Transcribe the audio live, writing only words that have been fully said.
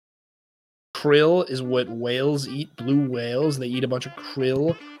krill is what whales eat, blue whales. They eat a bunch of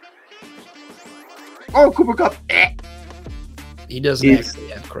krill. Oh, Cooper Kupp. He doesn't actually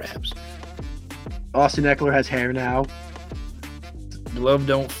have crabs. Austin Eckler has hair now. Glove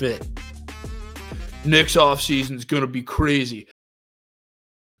don't fit. Next offseason is going to be crazy.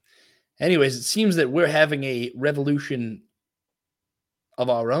 Anyways, it seems that we're having a revolution of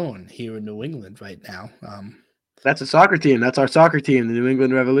our own here in New England right now. That's a soccer team. That's our soccer team, the New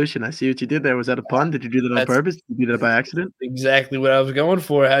England Revolution. I see what you did there. Was that a pun? Did you do that on purpose? Did you do that by accident? Exactly what I was going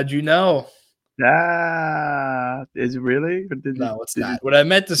for. How'd you know? Is it really? No, it's not. What I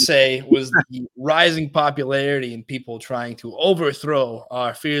meant to say was the rising popularity and people trying to overthrow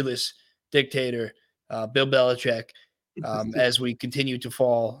our fearless dictator, Bill Belichick, as we continue to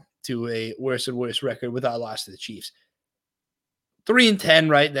fall to a worse and worse record with our loss to the Chiefs. 3-10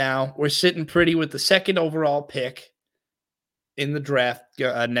 right now. We're sitting pretty with the second overall pick in the draft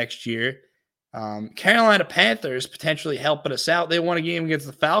next year. Carolina Panthers potentially helping us out. They won a game against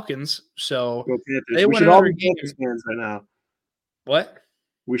the Falcons, so they we should all be Panthers fans right now. What?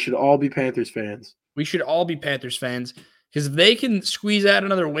 We should all be Panthers fans. We should all be Panthers fans because if they can squeeze out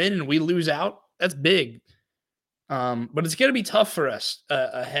another win and we lose out, that's big. But it's going to be tough for us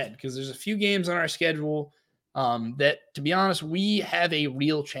ahead because there's a few games on our schedule that, to be honest, we have a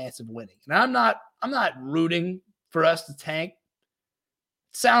real chance of winning. And I'm not rooting for us to tank.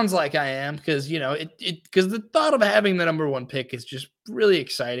 Sounds like I am because because the thought of having the number one pick is just really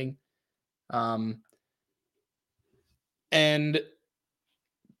exciting. And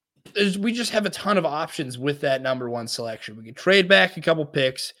we just have a ton of options with that number one selection. We can trade back a couple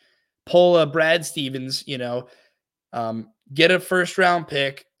picks, pull Brad Stevens, get a first round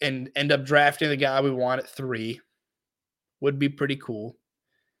pick and end up drafting the guy we want at 3. Would be pretty cool.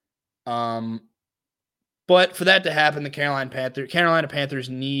 But for that to happen, the Carolina Panthers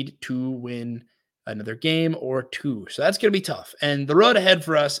need to win another game or 2. So that's going to be tough. And the road ahead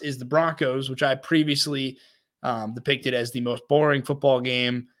for us is the Broncos, which I previously depicted as the most boring football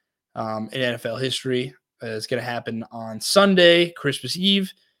game in NFL history. It's going to happen on Sunday, Christmas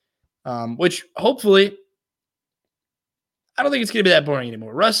Eve, which hopefully I don't think it's going to be that boring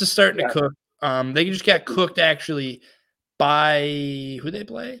anymore. Russ is starting to cook. They just got cooked actually by who they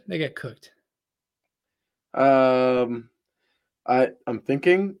play. They got cooked. I'm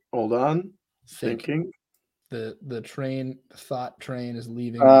thinking. Hold on. Thinking. The thought train is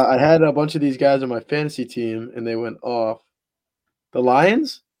leaving. I had a bunch of these guys on my fantasy team, and they went off. The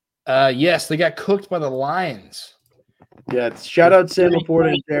Lions? Yes, they got cooked by the Lions. Yeah, shout out Sam Laporta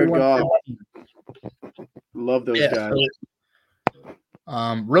and Jared Goff. Love those guys.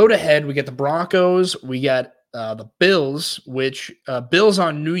 Road ahead, we got the Broncos. We got the Bills, which Bills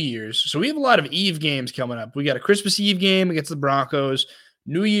on New Year's. So we have a lot of Eve games coming up. We got a Christmas Eve game against the Broncos,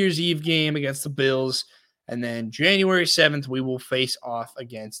 New Year's Eve game against the Bills, and then January 7th, we will face off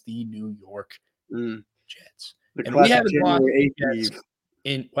against the New York Jets. And we haven't lost Eve.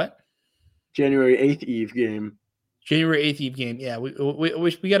 In what? January 8th Eve game. January 8th Eve game. Yeah,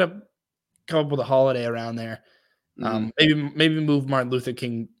 we got to come up with a holiday around there. Maybe move Martin Luther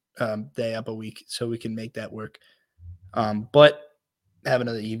King Day up a week so we can make that work. But have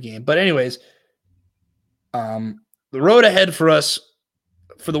another Eve game. But anyways, the road ahead for us,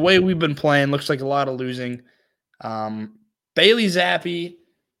 for the way we've been playing, looks like a lot of losing. Bailey Zappi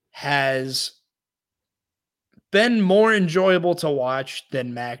has been more enjoyable to watch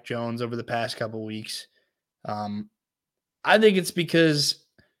than Mac Jones over the past couple of weeks. I think it's because,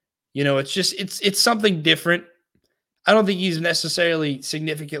 it's something different. I don't think he's necessarily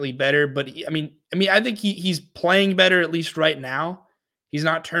significantly better, but I think he's playing better, at least right now. He's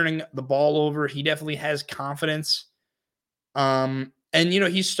not turning the ball over. He definitely has confidence. And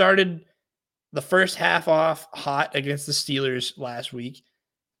he started the first half off hot against the Steelers last week.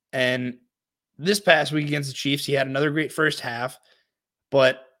 And this past week against the Chiefs, he had another great first half.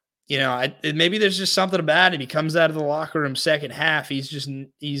 But, maybe there's just something about it. He comes out of the locker room second half.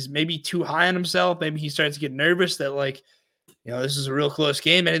 He's maybe too high on himself. Maybe he starts to get nervous that, this is a real close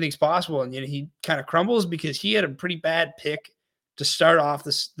game. Anything's possible. And, he kind of crumbles because he had a pretty bad pick to start off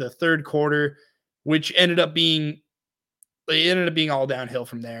the third quarter, which ended up being all downhill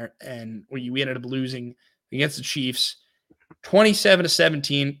from there. And we ended up losing against the Chiefs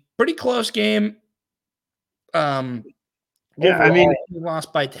 27-17. Pretty close game. We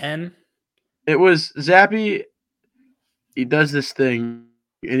lost by 10. It was Zappy. He does this thing,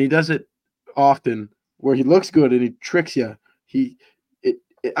 and he does it often, where he looks good and he tricks you.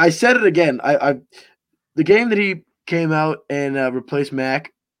 I said it again. The game that he came out and replaced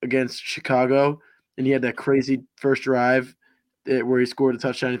Mac against Chicago, and he had that crazy first drive, where he scored a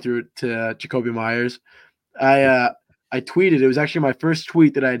touchdown and threw it to Jacoby Myers. I tweeted. It was actually my first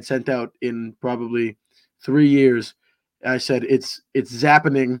tweet that I had sent out in probably 3 years. I said it's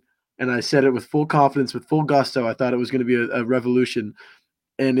Zappening, and I said it with full confidence, with full gusto. I thought it was going to be a revolution,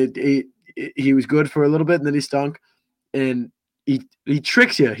 and he was good for a little bit, and then he stunk. And he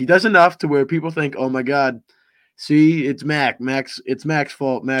tricks you. He does enough to where people think, oh my God, see, it's Mac. It's Mac's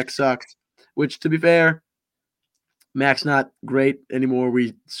fault. Mac sucks. Which, to be fair, Mac's not great anymore.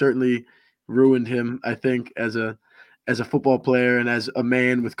 We certainly ruined him, I think, as a football player and as a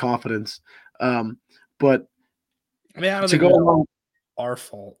man with confidence. But I mean, I don't to think go it was along, our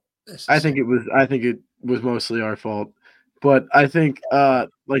fault. I think it was mostly our fault. But I think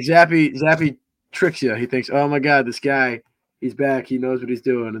like Zappy tricks you. He thinks, oh my God, this guy, he's back. He knows what he's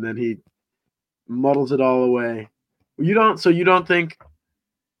doing, and then he muddles it all away. You don't think?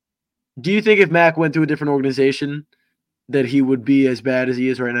 Do you think if Mac went to a different organization that he would be as bad as he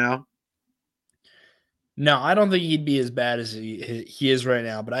is right now? No, I don't think he'd be as bad as he is right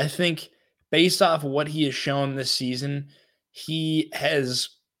now. But I think based off what he has shown this season, he has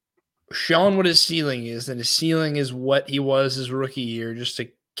shown what his ceiling is, and his ceiling is what he was his rookie year, just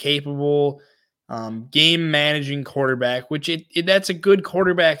a capable game managing quarterback, which that's a good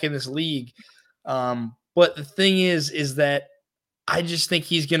quarterback in this league. But the thing is that I just think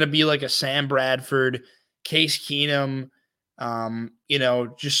he's going to be like a Sam Bradford, Case Keenum,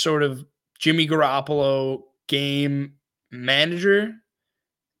 just sort of Jimmy Garoppolo game manager,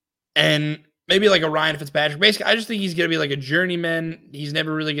 and maybe like a Ryan Fitzpatrick. Basically, I just think he's going to be like a journeyman. He's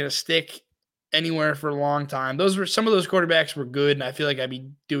never really going to stick anywhere for a long time. Some of those quarterbacks were good, and I feel like I'd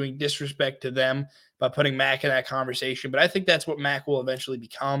be doing disrespect to them by putting Mac in that conversation. But I think that's what Mac will eventually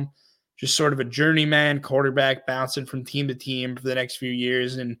become. Just sort of a journeyman quarterback bouncing from team to team for the next few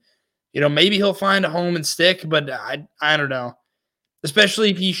years. And, maybe he'll find a home and stick, but I don't know. Especially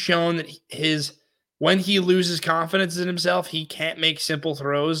if he's shown that when he loses confidence in himself, he can't make simple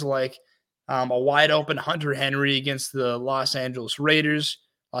throws like a wide open Hunter Henry against the Las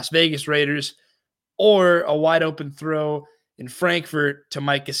Vegas Raiders, or a wide open throw in Frankfurt to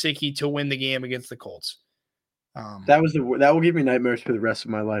Mike Gesicki to win the game against the Colts. That will give me nightmares for the rest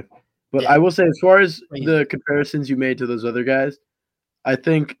of my life. But Yeah. I will say, as far as the comparisons you made to those other guys, I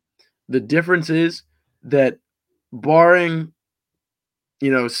think the difference is that barring,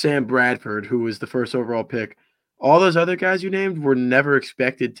 Sam Bradford, who was the first overall pick, all those other guys you named were never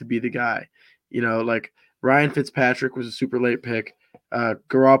expected to be the guy. Like Ryan Fitzpatrick was a super late pick.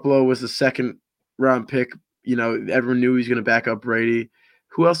 Garoppolo was the second round pick. Everyone knew he was going to back up Brady.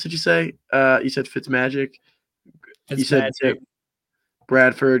 Who else did you say? You said Fitzmagic. You said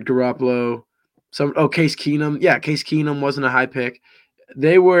Bradford, Garoppolo, Case Keenum. Yeah, Case Keenum wasn't a high pick.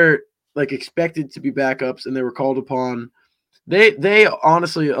 They were like expected to be backups, and they were called upon. They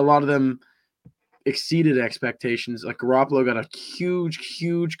honestly, a lot of them exceeded expectations. Like Garoppolo got a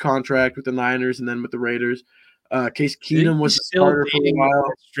huge contract with the Niners and then with the Raiders. Case Keenum was a starter for a while.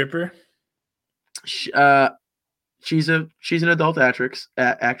 Stripper. She's an adult actress.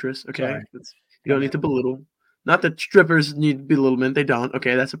 Okay, Sorry. you don't need to belittle. Not that strippers need belittlement. They don't.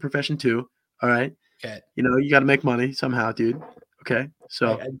 Okay, that's a profession too. All right. Okay. You got to make money somehow, dude. Okay,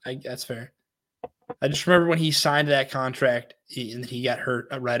 so that's fair. I just remember when he signed that contract and he got hurt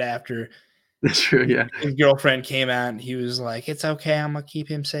right after. That's true. Yeah. His girlfriend came out and he was like, "It's okay. I'm gonna keep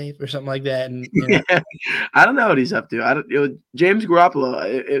him safe" or something like that. And I don't know what he's up to. James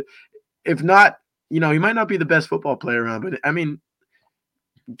Garoppolo. If not, he might not be the best football player around, but I mean,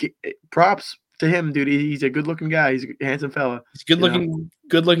 props to him, dude. He's a good-looking guy. He's a handsome fella. He's a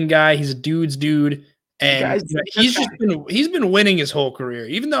good-looking guy. He's a dude's dude, and he's been winning his whole career.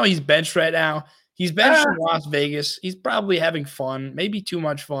 Even though he's benched right now, he's benched in Las Vegas. He's probably having fun, maybe too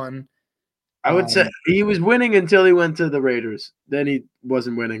much fun. I would say he was winning until he went to the Raiders. Then he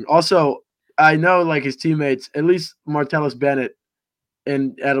wasn't winning. Also, I know like his teammates, at least Martellus Bennett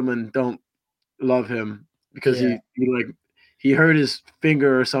and Edelman, don't love him because he hurt his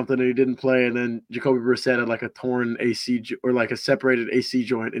finger or something and he didn't play, and then Jacoby Brissett had like a torn AC or like a separated AC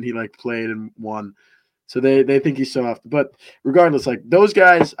joint, and he like played and won. So they think he's soft. But regardless, like those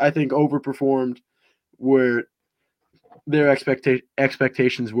guys, I think overperformed where their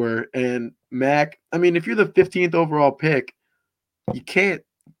expectations were. And Mac, I mean, if you're the 15th overall pick, you can't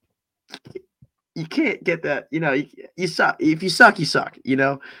get that. You suck. If you suck, you suck.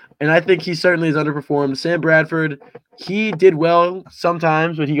 And I think he certainly has underperformed. Sam Bradford, he did well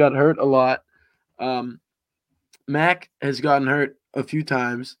sometimes, but he got hurt a lot. Mac has gotten hurt a few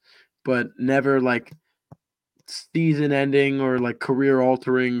times, but never like season-ending or like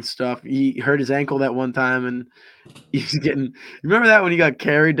career-altering stuff. He hurt his ankle that one time, and he's getting. Remember that when he got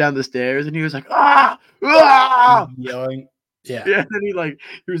carried down the stairs and he was like, ah, ah, Yelling. Yeah. yeah. And then he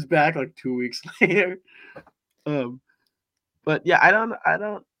was back like 2 weeks later. But yeah,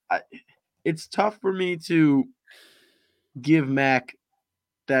 it's tough for me to give Mac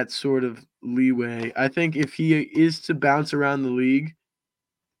that sort of leeway. I think if he is to bounce around the league,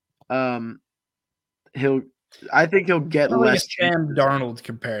 I think he'll get Like a less Sam chances. Darnold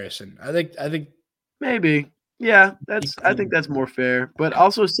comparison. I think Maybe. Yeah, I think that's more fair. But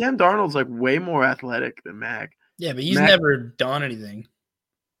also Sam Darnold's like way more athletic than Mac. yeah, but he's never done anything.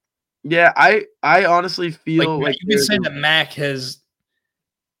 Yeah, I honestly feel like you can say that Mac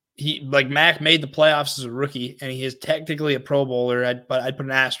Mac made the playoffs as a rookie, and he is technically a Pro Bowler. But I'd put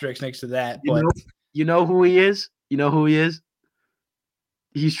an asterisk next to that. But you know who he is? You know who he is?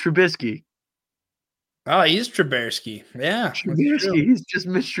 He's Trubisky. Oh, he's Trubisky. Yeah, Trubisky. He's just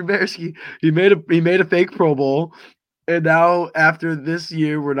Mitch Trubisky. He made a fake Pro Bowl, and now after this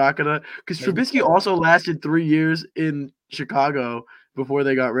year, we're not gonna because Trubisky also lasted 3 years in Chicago before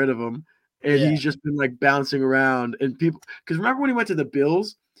they got rid of him, and he's just been like bouncing around. And people, because remember when he went to the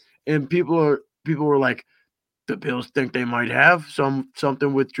Bills, and people were like, the Bills think they might have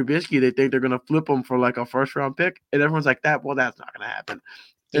something with Trubisky. They think they're gonna flip him for like a first round pick, and everyone's like that. Well, that's not gonna happen.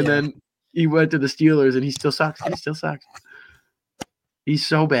 And then he went to the Steelers, and he still sucks. He still sucks. He's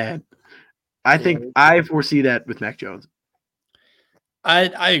so bad. I think I foresee that with Mac Jones.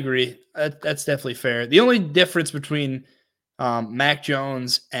 I agree. That's definitely fair. The only difference between Mac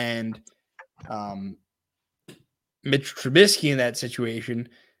Jones and Mitch Trubisky in that situation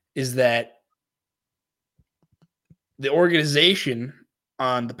is that the organization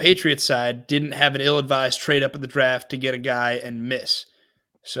on the Patriots side didn't have an ill-advised trade up in the draft to get a guy and miss.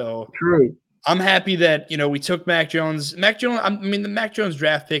 So true. I'm happy that, we took Mac Jones. The Mac Jones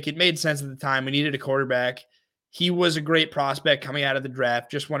draft pick, it made sense at the time. We needed a quarterback. He was a great prospect coming out of the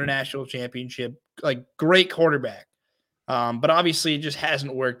draft, just won a national championship, like great quarterback. But obviously it just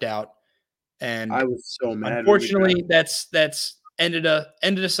hasn't worked out. And I was so mad. Unfortunately, that's ended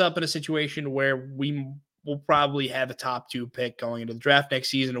us up in a situation where we will probably have a top 2 pick going into the draft next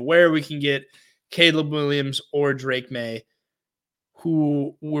season, where we can get Caleb Williams or Drake May,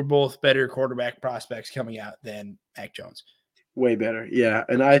 who were both better quarterback prospects coming out than Mac Jones. Way better, yeah.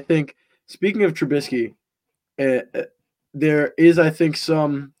 And I think, speaking of Trubisky, there is, I think,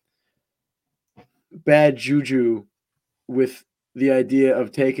 some bad juju with the idea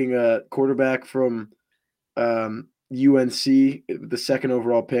of taking a quarterback from UNC, the second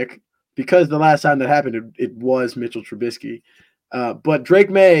overall pick, because the last time that happened, it was Mitchell Trubisky. But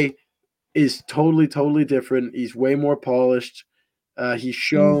Drake May is totally, totally different. He's way more polished. He's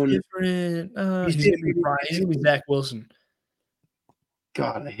shown different. He's gonna be Zach Wilson.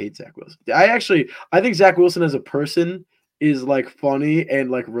 God, I hate Zach Wilson. I think Zach Wilson as a person is like funny and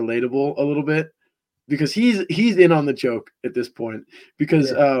like relatable a little bit, because he's in on the joke at this point.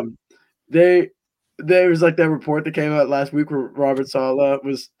 Because there was like that report that came out last week where Robert Saleh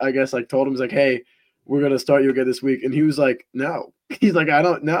was, I guess, like told him, he's like, hey, we're gonna start you again this week, and he was like, no. He's like, I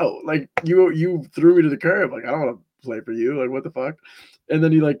don't know. Like you threw me to the curb. Like I don't want to play for you. Like what the fuck? And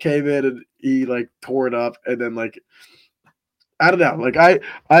then he like came in and he like tore it up, and then like I don't know. Like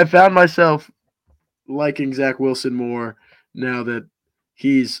I found myself liking Zach Wilson more now that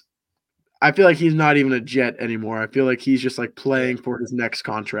I feel like he's not even a Jet anymore. I feel like he's just like playing for his next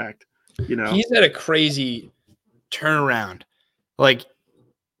contract. He's had a crazy turnaround. Like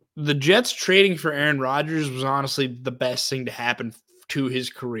the Jets trading for Aaron Rodgers was honestly the best thing to happen to his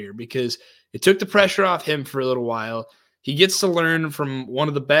career, because it took the pressure off him for a little while. He gets to learn from one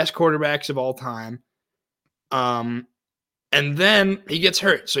of the best quarterbacks of all time. And then he gets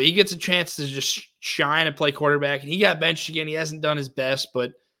hurt. So he gets a chance to just shine and play quarterback. And he got benched again. He hasn't done his best,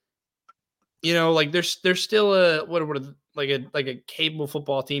 but there's still a capable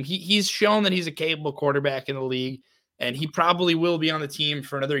football team. He's shown that he's a capable quarterback in the league, and he probably will be on the team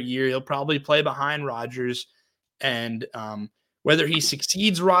for another year. He'll probably play behind Rodgers, and whether he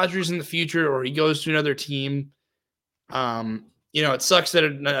succeeds Rodgers in the future or he goes to another team, it sucks that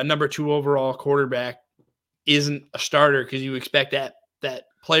a number 2 overall quarterback isn't a starter, because you expect that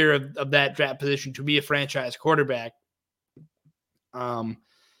player of that draft position to be a franchise quarterback.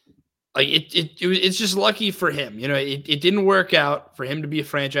 It's just lucky for him. It didn't work out for him to be a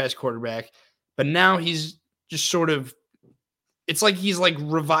franchise quarterback, but now he's just sort of, it's like he's like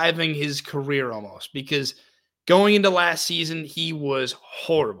reviving his career almost, because going into last season, he was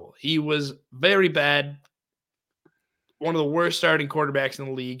horrible. He was very bad. One of the worst starting quarterbacks in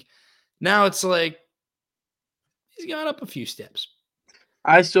the league. Now it's like, gone up a few steps.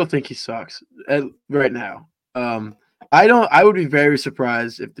 I still think he sucks right now. I would be very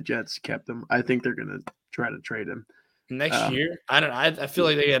surprised if the Jets kept him. I think they're gonna try to trade him Next year, I don't know. I feel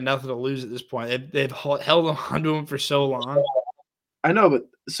like they got nothing to lose at this point. They've held on to him for so long. I know, but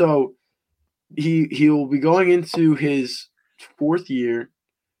so he'll be going into his 4th year.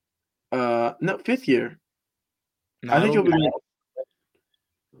 No, 5th year. No, I think he'll be.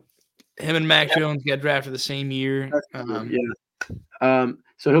 Him and Mac Jones got drafted the same year. So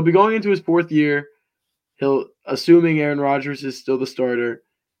he'll be going into his 4th year. Assuming Aaron Rodgers is still the starter,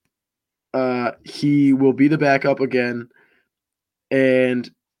 he will be the backup again. And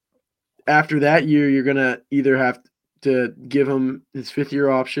after that year, you're gonna either have to give him his 5th year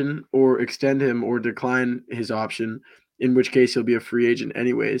option or extend him or decline his option, in which case he'll be a free agent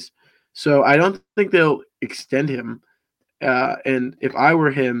anyways. So I don't think they'll extend him. And if I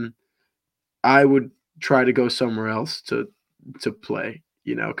were him, I would try to go somewhere else to play,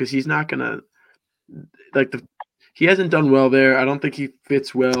 because he's not gonna he hasn't done well there. I don't think he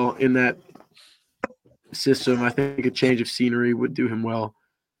fits well in that system. I think a change of scenery would do him well.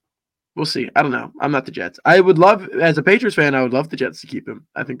 We'll see. I don't know. I'm not the Jets. I would love, as a Patriots fan, I would love the Jets to keep him.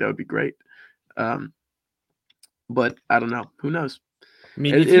 I think that would be great. But I don't know. Who knows? I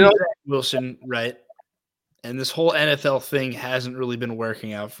mean, if you're Zach Wilson, right? And this whole NFL thing hasn't really been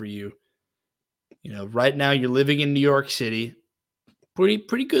working out for you. Right now you're living in New York City.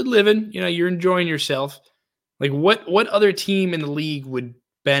 Pretty good living. You're enjoying yourself. Like what other team in the league would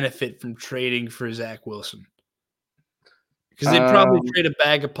benefit from trading for Zach Wilson? Because they'd probably trade a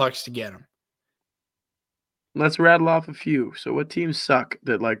bag of pucks to get him. Let's rattle off a few. So what teams suck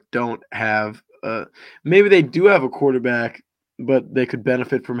that don't have maybe they do have a quarterback, but they could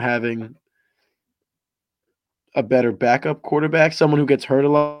benefit from having a better backup quarterback, someone who gets hurt a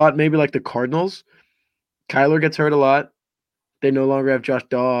lot, maybe like the Cardinals. Kyler gets hurt a lot. They no longer have Josh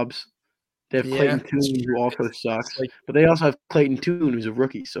Dobbs. They have Clayton Tune, who also sucks. But they also have Clayton Tune, who's a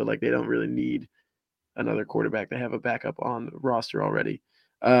rookie, so they don't really need another quarterback. They have a backup on the roster already.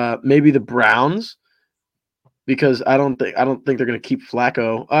 Maybe the Browns, because I don't think they're going to keep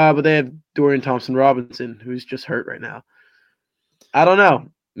Flacco. But they have Dorian Thompson-Robinson, who's just hurt right now. I don't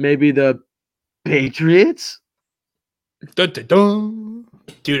know. Maybe the Patriots. Dun, dun, dun.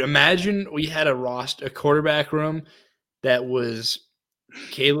 Dude, imagine we had a quarterback room that was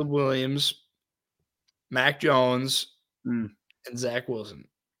Caleb Williams, Mac Jones, and Zach Wilson.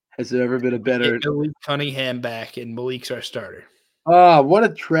 Has there ever been a better? Malik Cunningham back, and Malik's our starter. What a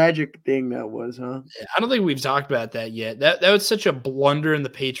tragic thing that was, huh? Yeah, I don't think we've talked about that yet. That was such a blunder in the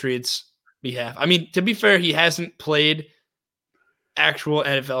Patriots' behalf. I mean, to be fair, he hasn't played actual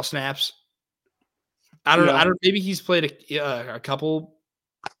NFL snaps. I don't know. Maybe he's played a couple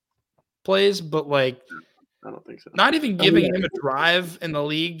plays, but I don't think so. Not even giving him a drive in the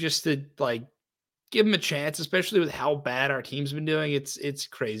league just to give him a chance, especially with how bad our team's been doing. It's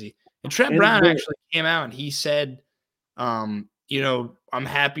crazy. And Trent Brown actually came out and he said, I'm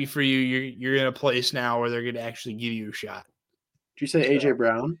happy for you. You're in a place now where they're going to actually give you a shot. Did you say AJ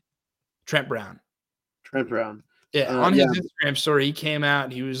Brown? Trent Brown. Trent Brown. Yeah. On his Instagram story, he came out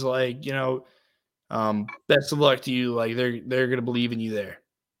and he was like, best of luck to you. They're going to believe in you there.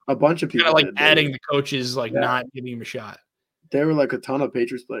 A bunch of people adding the coaches, not giving him a shot. There were a ton of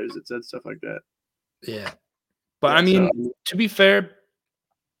Patriots players that said stuff like that. Yeah. But to be fair,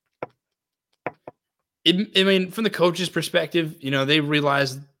 from the coach's perspective,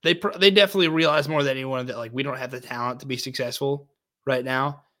 they definitely realize more than anyone that we don't have the talent to be successful right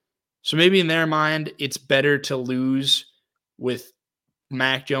now. So maybe in their mind, it's better to lose with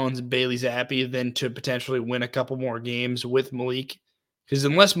Mac Jones and Bailey Zappi than to potentially win a couple more games with Malik. Because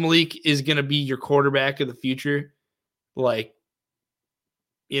unless Malik is going to be your quarterback of the future, what's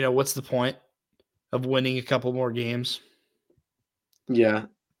the point of winning a couple more games? Yeah,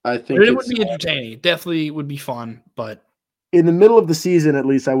 I think it would be entertaining. It definitely would be fun, but in the middle of the season, at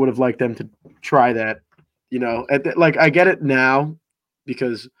least, I would have liked them to try that. I get it now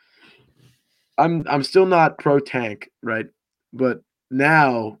because I'm still not pro tank, right? But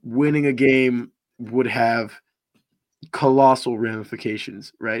now winning a game would have colossal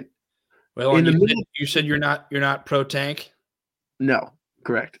ramifications, right? Well, you said you're not pro tank? No,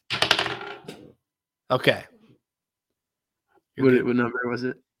 correct. Okay. What number was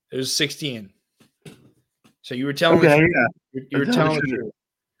it? It was 16. So you were telling me. You were telling the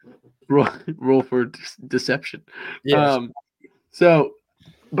truth. Roll for deception. Yes. But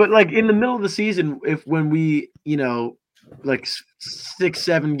in the middle of the season, when we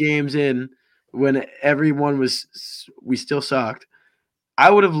 6-7 games in, when everyone we still sucked, I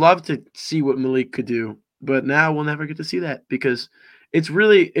would have loved to see what Malik could do But now we'll never get to see that because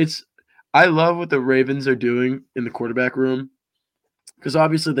I love what the Ravens are doing in the quarterback room because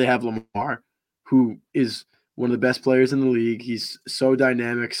obviously they have Lamar, who is one of the best players in the league. He's so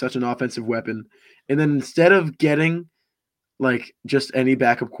dynamic, such an offensive weapon. And then instead of getting like just any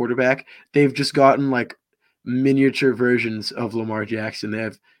backup quarterback, they've just gotten like miniature versions of Lamar Jackson. They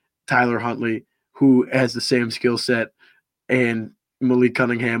have Tyler Huntley, who has the same skill set, and Malik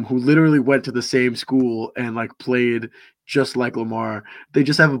Cunningham, who literally went to the same school and like played just like Lamar. They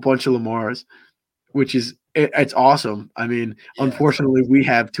just have a bunch of Lamars, which is it's awesome. I mean, Yeah, unfortunately, we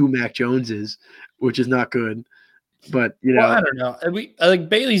have two Mac Joneses, which is not good. But well, I don't know. I like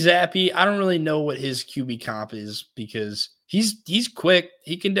Bailey Zappi. I don't really know what his QB comp is because he's quick.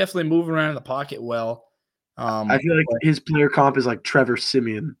 He can definitely move around in the pocket well. I feel like his player comp is like Trevor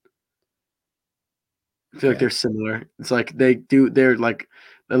Siemian. I feel like they're similar. It's like they're like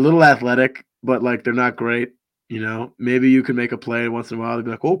a little athletic, but like they're not great. Maybe you can make a play once in a while. They'd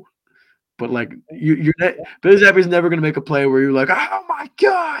be like, oh, but like Billy Zappi's never gonna make a play where you're like, oh my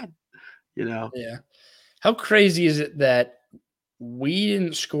god, Yeah. How crazy is it that we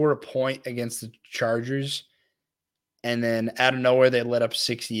didn't score a point against the Chargers, and then out of nowhere they let up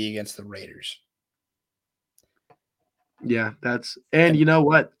 60 against the Raiders? Yeah, and you know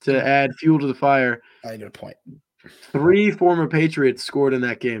what? To add fuel to the fire, I get a point. 3 former Patriots scored in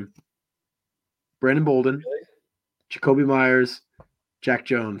that game. Brandon Bolden, Jacoby Myers, Jack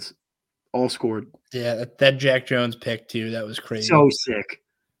Jones, all scored. Yeah, that Jack Jones pick too. That was crazy. So sick.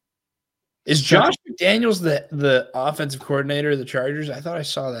 Is Josh McDaniels the offensive coordinator of the Chargers? I thought I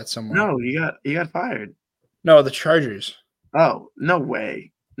saw that somewhere. No, he got fired. No, the Chargers. Oh, no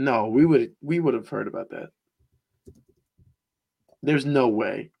way. No, we would have heard about that. There's no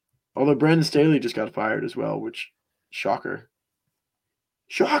way. Although Brandon Staley just got fired as well, which shocker.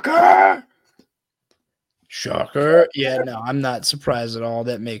 Shocker! Yeah, no, I'm not surprised at all.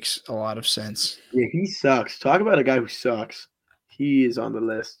 That makes a lot of sense. Yeah, he sucks. Talk about a guy who sucks. He is on the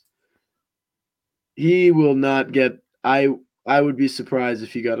list. He will not get I would be surprised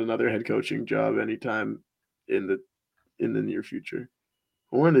if he got another head coaching job anytime in the near future.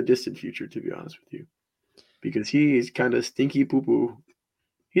 Or in the distant future, to be honest with you. Because he is kind of stinky poo-poo.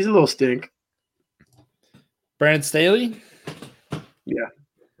 He's a little stink. Brandon Staley? Yeah.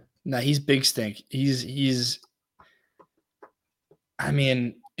 No, he's big stink. He's I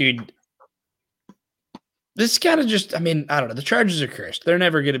mean, dude, this kind of just, I mean, I don't know. The Chargers are cursed. They're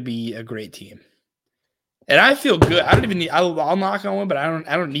never going to be a great team. And I feel good. I don't even need, I'll knock on one, but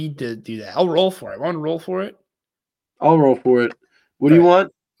I don't need to do that. I'll roll for it. Want to roll for it? I'll roll for it. What do you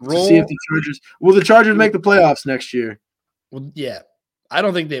want? To see if the Chargers will the Chargers make the playoffs next year? Well, yeah. I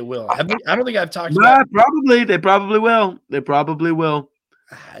don't think they will. I don't think I've talked about probably. They probably will. They probably will.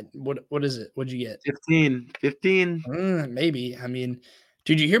 What is it? What'd you get? 15. Maybe. I mean,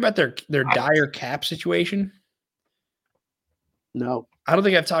 did you hear about their dire cap situation? No. I don't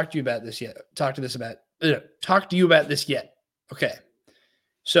think I've talked to you about this yet. Talked to you about this yet. Okay.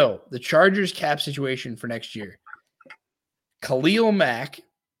 So the Chargers cap situation for next year. Khalil Mack,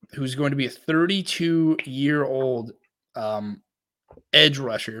 who's going to be a 32-year-old edge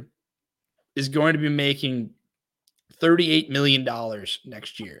rusher, is going to be making $38 million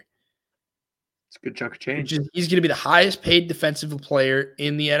next year. It's a good chunk of change. He's going to be the highest paid defensive player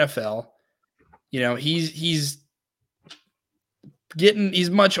in the NFL. He's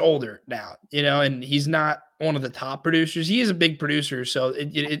much older now, and he's not one of the top producers. He is a big producer, so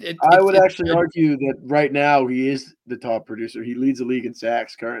I would actually argue that right now he is the top producer. He leads the league in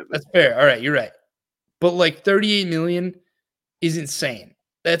sacks currently. That's fair. All right, you're right. But like $38 million is insane.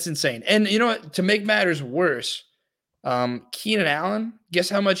 That's insane. And you know what? To make matters worse, Keenan Allen, guess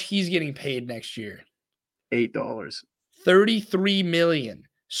how much he's getting paid next year? $8. $33 million.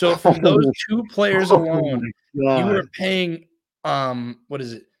 So for those two players alone, you are paying what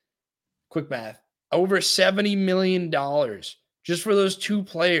is it? Quick math. Over $70 million just for those two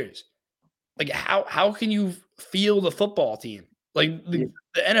players. Like how can you field a football team? Like the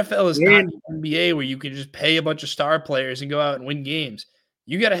NFL is not the NBA where you can just pay a bunch of star players and go out and win games.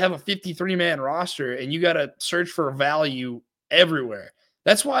 You got to have a 53-man roster, and you got to search for value everywhere.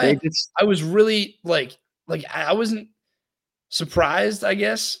 That's why I was really like I wasn't surprised, I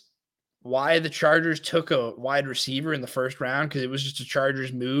guess, why the Chargers took a wide receiver in the first round, because it was just a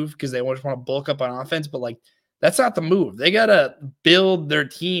Chargers move because they just want to bulk up on offense. But like that's not the move. They got to build their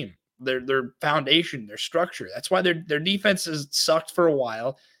team, their foundation, their structure. That's why their defense has sucked for a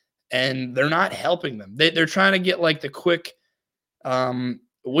while, and they're not helping them. They're trying to get like the quick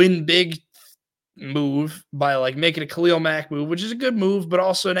win big move by like making a Khalil Mack move, which is a good move, but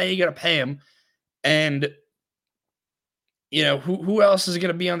also now you got to pay him. And who else is going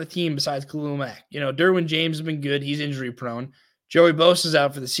to be on the team besides Khalil Mack? Derwin James has been good. He's injury prone. Joey Bosa's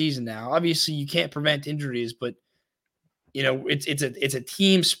out for the season now. Obviously, you can't prevent injuries, but it's a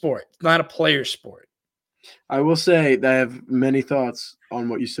team sport, not a player sport. I will say that I have many thoughts on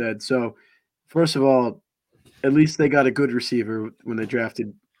what you said. So, first of all, at least they got a good receiver when they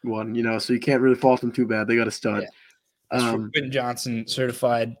drafted one, so you can't really fault them too bad. They got a stud. Yeah. That's for Quentin Johnson,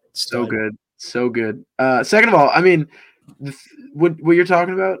 certified stud. So good. Second of all, I mean, what you're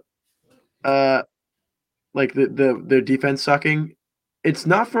talking about, like their defense sucking, it's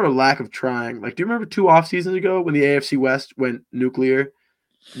not for a lack of trying. Like, do you remember 2 off seasons ago when the AFC West went nuclear?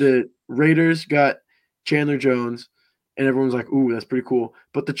 The Raiders got Chandler Jones, and everyone was like, ooh, that's pretty cool.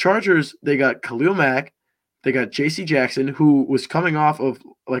 But the Chargers, they got Khalil Mack, they got J.C. Jackson, who was coming off of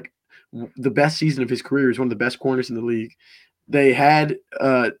like the best season of his career. He's one of the best corners in the league. They had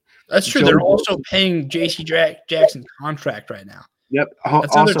that's true. They're also paying J.C. Jackson's contract right now. Yep.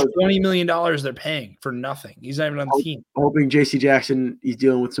 That's also $20 million they're paying for nothing. He's not even on the team. Hoping J.C. Jackson, he's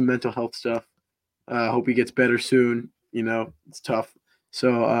dealing with some mental health stuff. Hope he gets better soon. It's tough.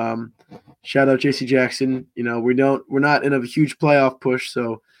 So shout out J.C. Jackson. We're not in a huge playoff push,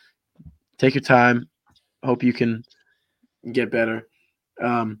 so take your time. Hope you can get better.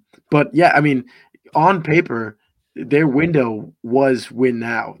 But yeah, I mean, on paper, their window was win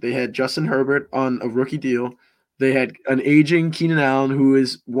now. They had Justin Herbert on a rookie deal. They had an aging Keenan Allen, who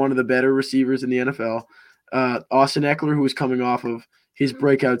is one of the better receivers in the NFL. Austin Eckler, who was coming off of his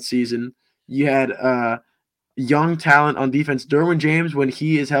breakout season. You had young talent on defense. Derwin James, when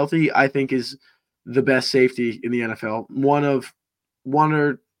he is healthy, I think is the best safety in the NFL. One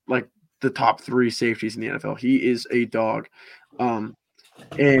or like the top 3 safeties in the NFL. He is a dog.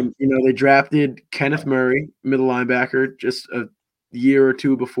 And they drafted Kenneth Murray, middle linebacker, just a year or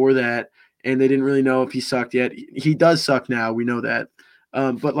 2 before that, and they didn't really know if he sucked yet. He does suck now, we know that.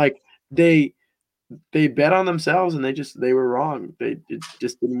 But like they bet on themselves and they were wrong. It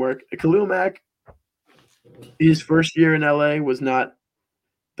just didn't work. Khalil Mack, his first year in LA was not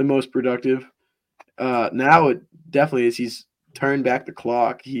the most productive. Now it definitely is. He's turned back the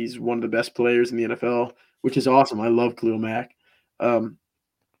clock. He's one of the best players in the NFL, which is awesome. I love Khalil Mack, at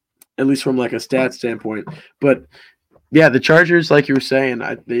least from like a stat standpoint. But yeah, the Chargers, like you were saying,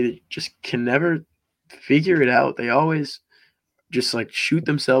 they just can never figure it out. They always just like shoot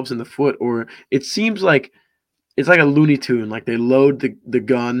themselves in the foot, or it seems like it's like a Looney Tune. Like they load the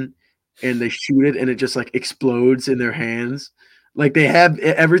gun and they shoot it and it just like explodes in their hands. Like they have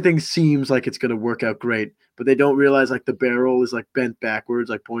everything seems like it's going to work out great, but they don't realize like the barrel is like bent backwards,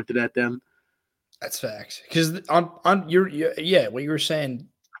 like pointed at them. That's facts. Because on what you were saying,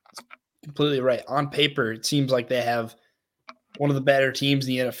 completely right. On paper, it seems like they have one of the better teams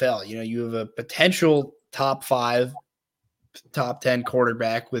in the NFL. You have a potential top 5, top 10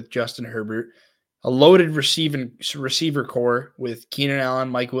 quarterback with Justin Herbert, a loaded receiver core with Keenan Allen,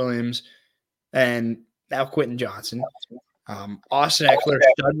 Mike Williams, and now Quentin Johnson. Austin Eckler,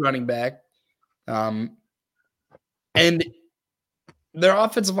 stud running back. And their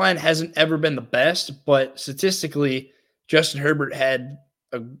offensive line hasn't ever been the best, but statistically, Justin Herbert had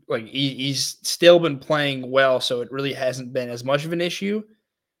he's still been playing well, so it really hasn't been as much of an issue.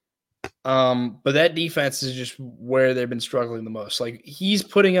 But that defense is just where they've been struggling the most. Like he's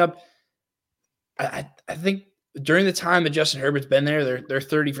putting up, I think during the time that Justin Herbert's been there, they're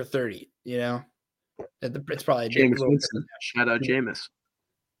 30 for 30. It's probably Jameis Winston. Shout out Jameis.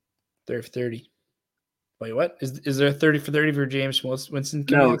 30 for 30. Wait, what? Is there a 30 for 30 for James Winston?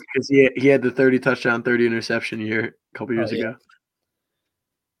 No, because he had the 30 touchdown, 30 interception year a couple years ago.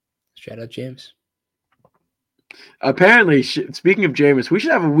 Shout out James. Apparently, speaking of Jameis, we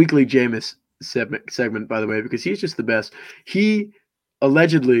should have a weekly Jameis segment, by the way, because he's just the best. He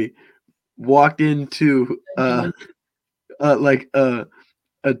allegedly walked into a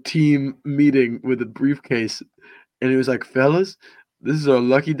team meeting with a briefcase, and he was like, "Fellas, this is our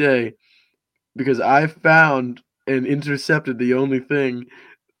lucky day because I found and intercepted the only thing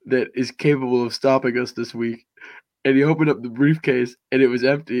that is capable of stopping us this week." And he opened up the briefcase, and it was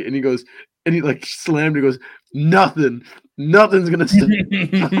empty. And he goes, and he like slammed. He goes, "Nothing's gonna stop us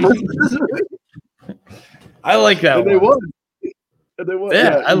this week." I like that and one. They won.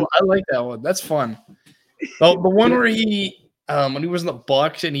 Yeah, I like that one. That's fun. The one where he when he was in the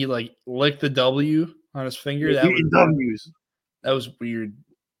Bucks and he like licked the W on his finger. That was weird.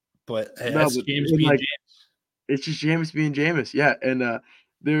 But hey, that's James being James. It's just James being James. Yeah, and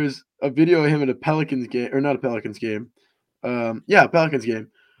there's a video of him in a Pelicans game, or not a Pelicans game. A Pelicans game.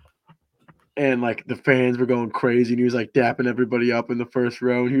 and like the fans were going crazy, and he was like dapping everybody up in the first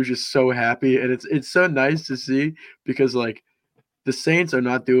row, and he was just so happy. And it's so nice to see because like the Saints are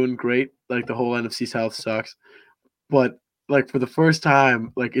not doing great. Like the whole NFC South sucks, but like for the first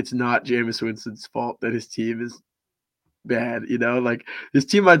time, like it's not Jameis Winston's fault that his team is bad. Like his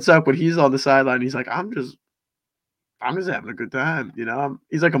team might suck, but he's on the sideline. He's like, I'm just having a good time.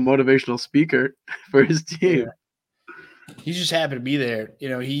 He's like a motivational speaker for his team. He's just happy to be there.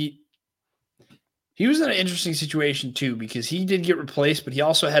 He was in an interesting situation too because he did get replaced, but he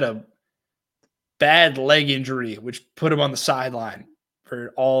also had a bad leg injury, which put him on the sideline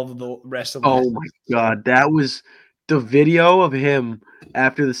for all of the rest of the Oh my God, that was the video of him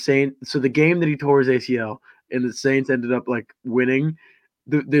after the Saints. So the game that he tore his ACL and the Saints ended up like winning.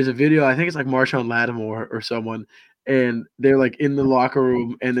 There's a video. I think it's like Marshawn Lattimore or someone, and they're like in the locker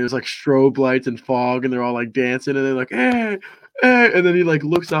room, and there's like strobe lights and fog, and they're all like dancing, and they're like, hey, hey, and then he like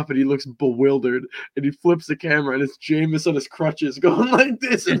looks up and he looks bewildered, and he flips the camera, and it's Jameis on his crutches going like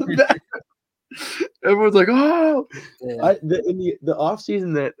this in the back. Everyone's like, oh, yeah. In the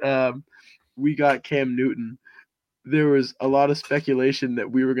offseason that we got Cam Newton, there was a lot of speculation that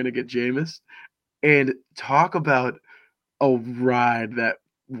we were going to get Jameis, and talk about a ride that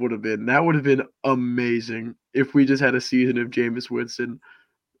would have been. That would have been amazing if we just had a season of Jameis Winston.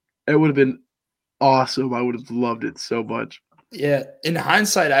 It would have been awesome. I would have loved it so much. Yeah, in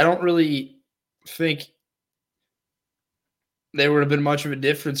hindsight, I don't really think there would have been much of a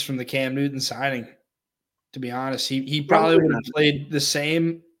difference from the Cam Newton signing, to be honest. He probably would have played the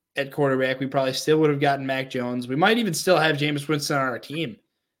same at quarterback. We probably still would have gotten Mac Jones. We might even still have Jameis Winston on our team.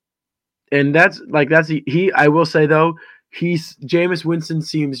 And I will say though, Jameis Winston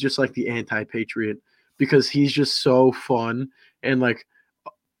seems just like the anti-patriot because he's just so fun and like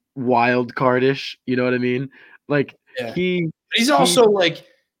wild cardish. You know what I mean? Like he's also like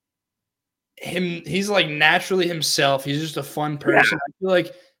him. He's like naturally himself. He's just a fun person. Yeah. I feel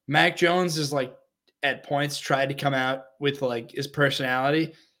like Mac Jones is like at points tried to come out with like his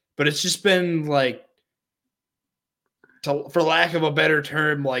personality, but it's just been like, for lack of a better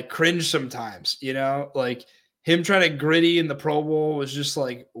term, like cringe sometimes, like him trying to gritty in the Pro Bowl was just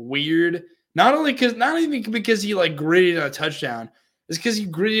like weird. Not even because he like gritted on a touchdown. It's because he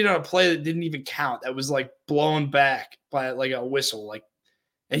gritted on a play that didn't even count. That was like blown back by like a whistle. Like,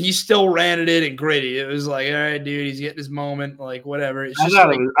 and he still ran it in and gritty. It was like, all right, dude, he's getting his moment. Like, whatever. It's just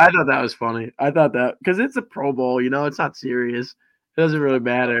I thought that was funny. I thought that because it's a Pro Bowl, it's not serious. It doesn't really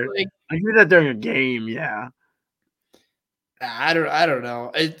matter. Like I do that during a game, yeah. I don't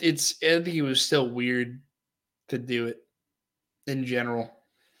know. I think it was still weird to do it in general.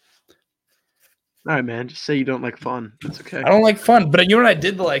 All right, man. Just say you don't like fun. That's okay. I don't like fun, but you know what I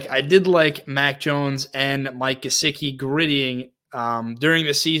did like? I did like Mac Jones and Mike Gesicki grittying during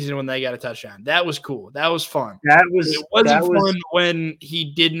the season when they got a touchdown. That was cool. That was fun. It wasn't fun when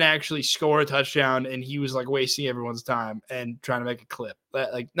he didn't actually score a touchdown and he was like wasting everyone's time and trying to make a clip.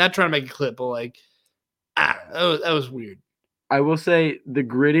 Like not trying to make a clip, but like that was weird. I will say the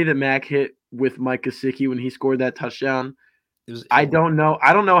gritty that Mac hit with Mike Gesicki when he scored that touchdown. I don't know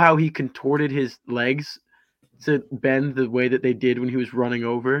how he contorted his legs to bend the way that they did when he was running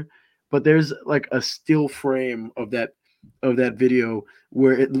over, but there's like a still frame of that video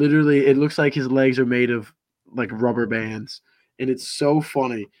where it looks like his legs are made of like rubber bands, and it's so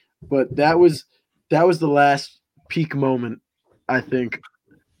funny. But that was the last peak moment, I think,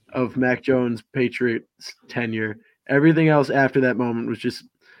 of Mac Jones' Patriots tenure. Everything else after that moment was just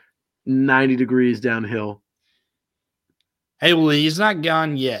 90 degrees downhill. Hey, well, he's not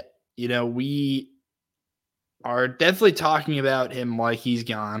gone yet. We are definitely talking about him like he's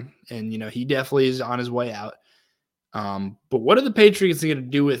gone, and he definitely is on his way out. But what are the Patriots going to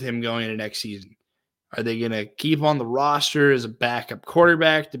do with him going into next season? Are they going to keep on the roster as a backup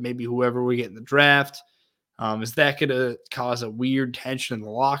quarterback to maybe whoever we get in the draft? Is that going to cause a weird tension in the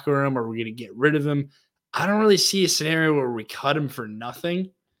locker room? Or are we going to get rid of him? I don't really see a scenario where we cut him for nothing.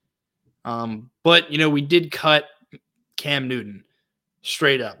 But we did cut Cam Newton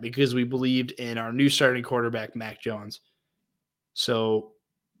straight up because we believed in our new starting quarterback, Mac Jones. So,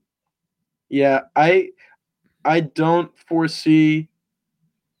 yeah, I don't foresee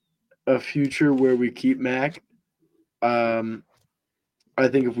a future where we keep Mac. I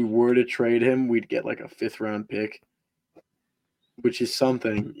think if we were to trade him, we'd get like a 5th round pick, which is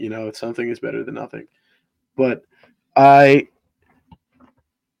something. Something is better than nothing. But I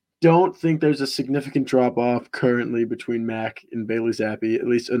don't think there's a significant drop off currently between Mac and Bailey Zappi, at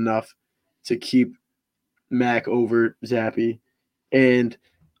least enough to keep Mac over Zappi. And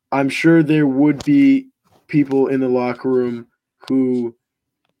I'm sure there would be people in the locker room who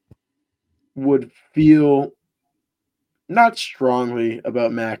would feel not strongly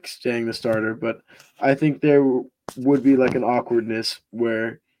about Max staying the starter, but I think there would be like an awkwardness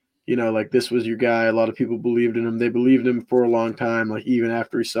where, like this was your guy. A lot of people believed in him. They believed in him for a long time, like even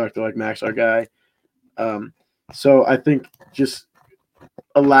after he sucked, they're like Max our guy. So I think just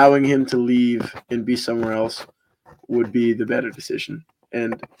allowing him to leave and be somewhere else would be the better decision.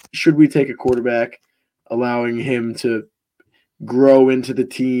 And should we take a quarterback, allowing him to grow into the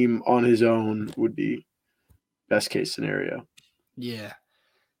team on his own would be best case scenario. Yeah,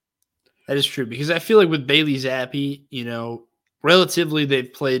 that is true because I feel like with Bailey Zappi, relatively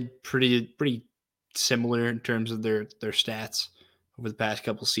they've played pretty similar in terms of their stats over the past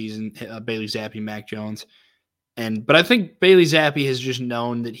couple seasons. Bailey Zappi, Mac Jones, but I think Bailey Zappi has just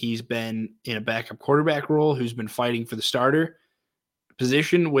known that he's been in a backup quarterback role, who's been fighting for the starter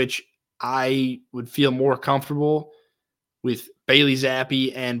position, which I would feel more comfortable with Bailey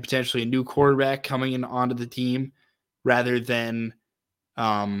Zappi and potentially a new quarterback coming in onto the team rather than,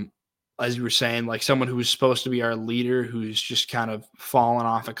 as you were saying, like someone who's supposed to be our leader who's just kind of fallen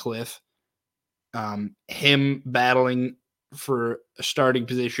off a cliff. Him battling for a starting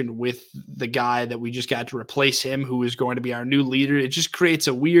position with the guy that we just got to replace him, who is going to be our new leader. It just creates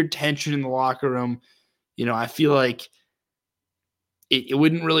a weird tension in the locker room. I feel like it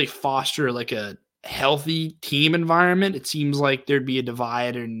wouldn't really foster like a healthy team environment. It seems like there'd be a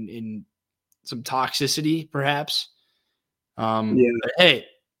divide in some toxicity, perhaps. But hey,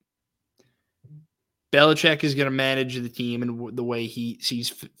 Belichick is going to manage the team in the way he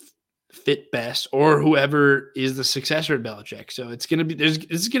sees fit best, or whoever is the successor at Belichick. So it's going to be this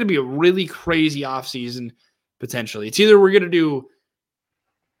is going to be a really crazy offseason potentially. It's either we're going to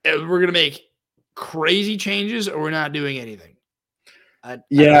make crazy changes or we're not doing anything. I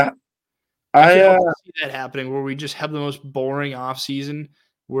see that happening where we just have the most boring offseason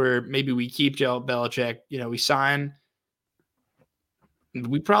where maybe we keep Belichick, we sign.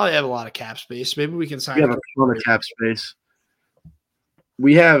 We probably have a lot of cap space. Maybe we can sign. We have a ton of cap space.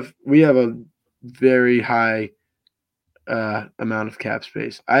 We have a very high amount of cap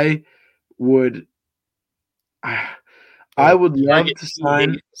space. I would love to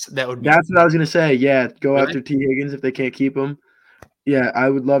sign. That's what I was gonna say. Yeah, go after T. Higgins if they can't keep him. Yeah, I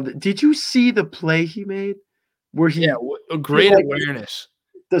would love to. Did you see the play he made? Where he a great awareness.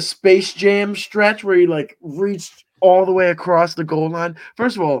 The Space Jam stretch where he like reached all the way across the goal line.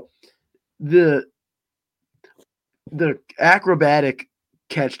 First of all, the acrobatic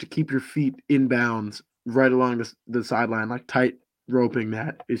catch to keep your feet in bounds right along the sideline, like tight roping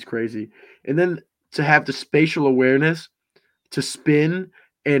that is crazy. And then to have the spatial awareness to spin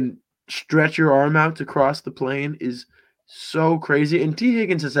and stretch your arm out to cross the plane is so crazy. And T.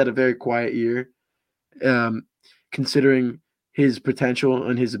 Higgins has had a very quiet year, considering his potential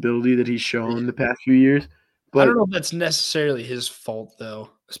and his ability that he's shown the past few years. But I don't know if that's necessarily his fault, though.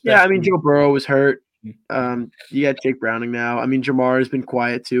 Yeah, I mean, Joe Burrow was hurt. You got Jake Browning now. I mean, Jamar has been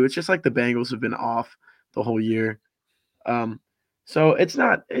quiet too. It's just like the Bengals have been off the whole year. So it's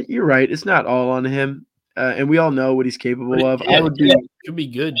not. You're right. It's not all on him, and we all know what he's capable of. It could be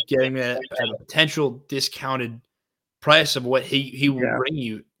good getting that at a potential discounted price of what he will bring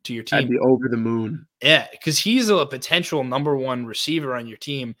you to your team. I'd be over the moon. Yeah, because he's a potential number one receiver on your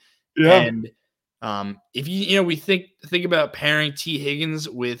team. Yeah. And if we think about pairing T. Higgins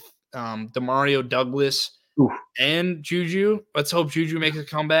with Demario Douglas and Juju. Let's hope Juju makes a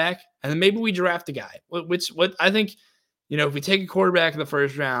comeback, and then maybe we draft a guy. What I think, if we take a quarterback in the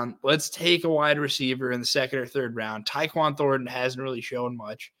first round, let's take a wide receiver in the second or third round. Tyquan Thornton hasn't really shown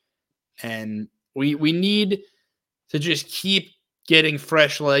much, and we need to just keep getting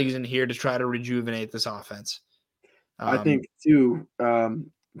fresh legs in here to try to rejuvenate this offense. I think too,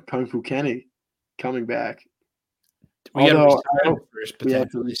 Kung Fu Kenny coming back. We have to first,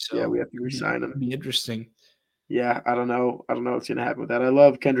 potentially. We have to re-sign him. It'd be interesting. Yeah, I don't know what's gonna happen with that. I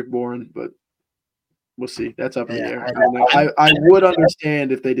love Kendrick Bourne, but we'll see. That's up in the air. I don't know. I would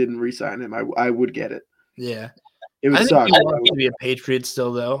understand if they didn't re-sign him. I would get it. Yeah, it would suck. He wants to be a Patriot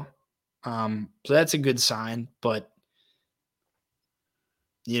still, though. So that's a good sign. But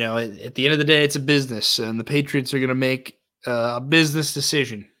at the end of the day, it's a business, and the Patriots are going to make a business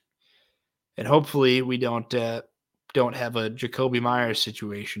decision. And hopefully, we don't have a Jacoby Myers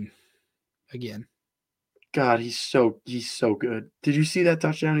situation again. God, he's so good. Did you see that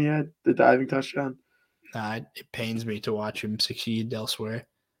touchdown he had? The diving touchdown? It pains me to watch him succeed elsewhere.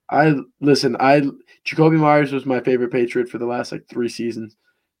 Jacoby Myers was my favorite Patriot for the last 3 seasons,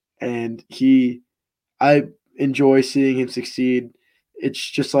 and I enjoy seeing him succeed. It's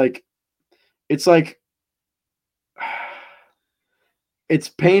just it's it's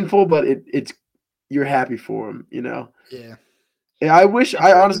painful, but it's you're happy for him, you know. Yeah. I honestly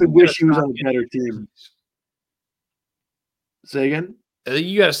You gotta wish he was stop on a getting better your team. jerseys. Say again? I think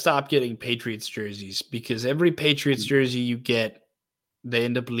you got to stop getting Patriots jerseys because every Patriots jersey you get, they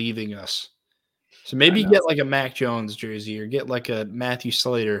end up leaving us. So I maybe know. get like a Mac Jones jersey or get like a Matthew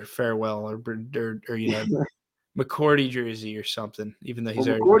Slater farewell or you know McCourty jersey or something. Even though he's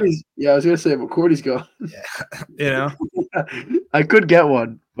Well, already gone. I was gonna say McCourty's gone. Yeah, you know. I could get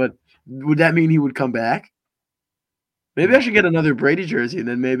one, but would that mean he would come back? Maybe I No. should get another Brady jersey, and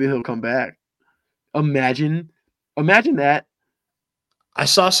then maybe he'll come back. Imagine, imagine that. I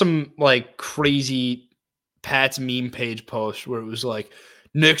saw some like crazy Pat's meme page post where it was like,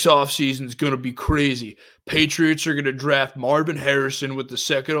 next offseason is going to be crazy. Patriots are going to draft Marvin Harrison with the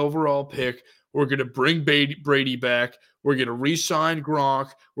second overall pick. We're going to bring Brady back. We're going to re-sign Gronk.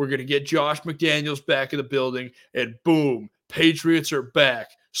 We're going to get Josh McDaniels back in the building. And boom, Patriots are back.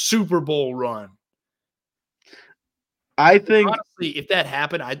 Super Bowl run. I think Honestly, if that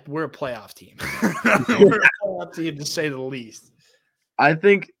happened, we're a playoff team. We're a playoff team, to say the least. I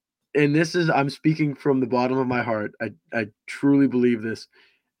think, and this is I'm speaking from the bottom of my heart. I truly believe this.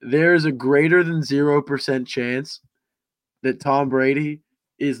 There is a greater than 0% chance that Tom Brady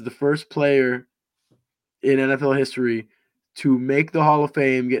is the first player in NFL history to make the Hall of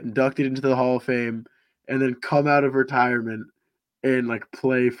Fame, get inducted into the Hall of Fame, and then come out of retirement and like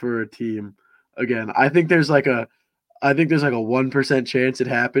play for a team again. I think there's like a 1% chance it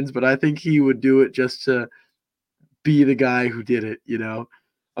happens, but I think he would do it just to be the guy who did it, you know.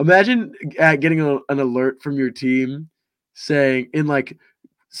 Imagine getting an alert from your team saying in like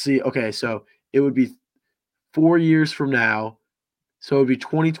see okay, so it would be 4 years from now, so it would be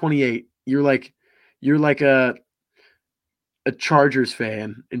 2028. You're like a Chargers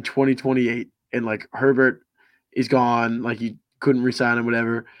fan in 2028 and like Herbert is gone, like you couldn't resign him,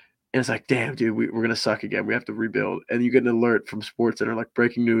 whatever. And it's like, damn, dude, we're gonna suck again. We have to rebuild. And you get an alert from Sports Center, like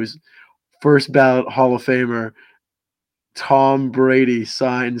breaking news: first ballot Hall of Famer Tom Brady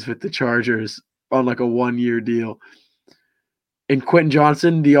signs with the Chargers on like a 1-year deal. And Quentin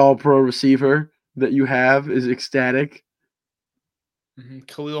Johnson, the All-Pro receiver that you have, is ecstatic.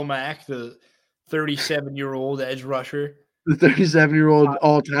 Khalil Mack, the 37-year-old edge rusher. The 37-year-old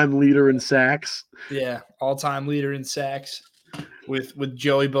all-time leader in sacks. Yeah, all-time leader in sacks with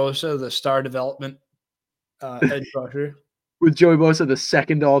Joey Bosa, the star development edge rusher, With Joey Bosa, the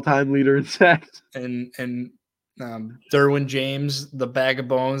second all-time leader in sacks. and Derwin James, the bag of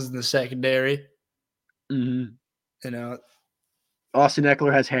bones in the secondary. Mm-hmm. You know, Austin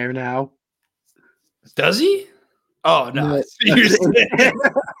Eckler has hair now. does he? Oh no, No.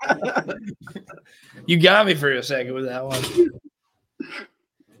 you got me for a second with that one.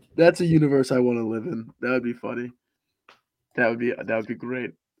 That's a universe I want to live in. That would be funny. That would be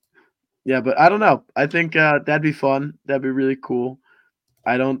great. Yeah, but I don't know. I think that'd be fun. That'd be really cool.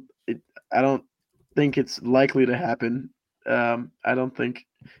 I don't I don't think it's likely to happen. I don't think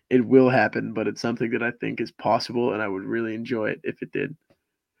it will happen, but it's something that I think is possible, and I would really enjoy it if it did.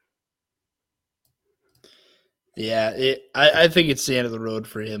 Yeah, I think it's the end of the road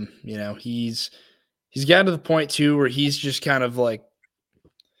for him. You know, he's gotten to the point too where he's just kind of like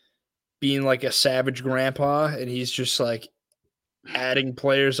being like a savage grandpa, and he's just like adding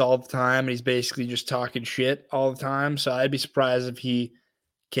players all the time, and he's basically just talking shit all the time. So I'd be surprised if he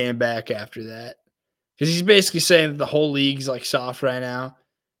came back after that, because he's basically saying that the whole league's like soft right now.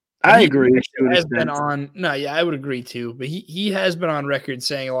 And I he agree to an has been extent. on. No, yeah, I would agree too. But he has been on record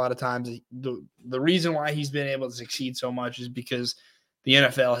saying a lot of times that the reason why he's been able to succeed so much is because the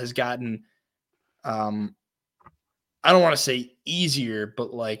NFL has gotten, I don't want to say easier,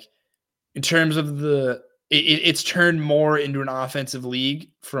 but like in terms of it's turned more into an offensive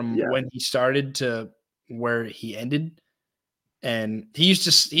league from Yeah. when he started to where he ended. And he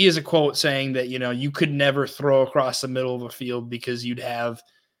has a quote saying that, you know, you could never throw across the middle of a field because you'd have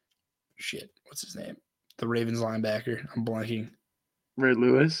what's his name? The Ravens linebacker. I'm blanking. Ray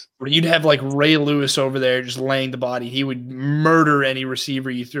Lewis. Where you'd have like Ray Lewis over there just laying the body. He would murder any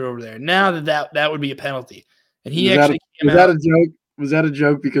receiver you threw over there. Now that would be a penalty. And he actually came was out. that a joke? Was that a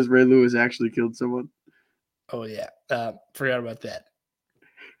joke because Ray Lewis actually killed someone? Oh yeah, forgot about that.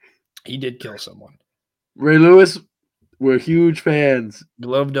 He did kill someone. Ray Lewis, we're huge fans.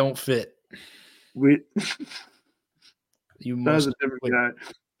 Glove don't fit. We You that was most a different would. guy.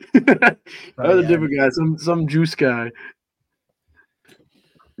 That was a different guy. Some juice guy.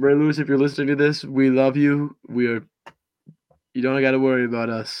 Ray Lewis, if you're listening to this, we love you. You don't got to worry about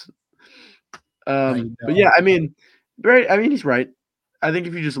us. But yeah, I mean, he's right. I think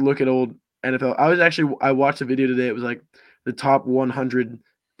if you just look at old NFL, I watched a video today. It was like the top 100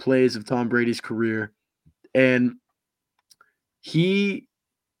 plays of Tom Brady's career. And he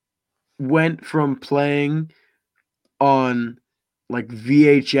went from playing on like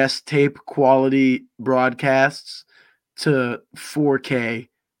VHS tape quality broadcasts to 4K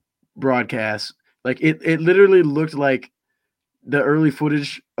broadcasts. Like it literally looked like the early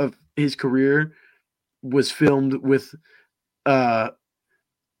footage of his career was filmed with a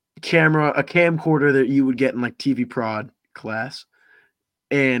camcorder that you would get in like TV prod class.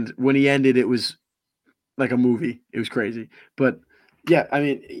 And when he ended, it was like a movie. It was crazy. But yeah, I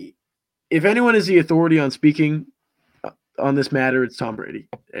mean, if anyone is the authority on speaking on this matter, it's Tom Brady,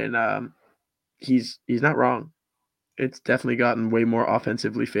 and he's not wrong. It's definitely gotten way more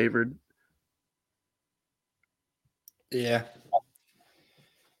offensively favored. Yeah,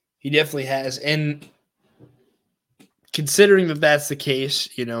 he definitely has. And considering that that's the case,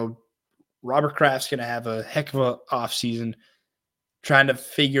 Robert Kraft's going to have a heck of a offseason trying to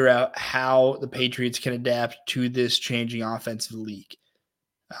figure out how the Patriots can adapt to this changing offensive league.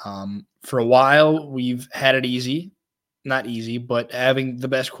 For a while, we've had it easy. Not easy, but having the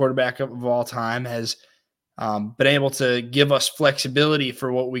best quarterback of all time has been able to give us flexibility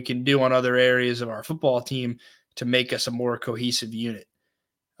for what we can do on other areas of our football team to make us a more cohesive unit.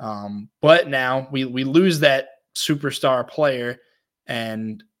 But now we lose that superstar player,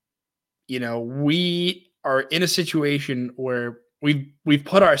 and we are in a situation where we've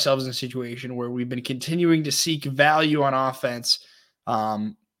put ourselves in a situation where we've been continuing to seek value on offense,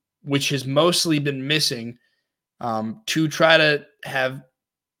 which has mostly been missing, to try to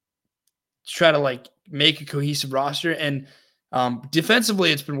like make a cohesive roster. And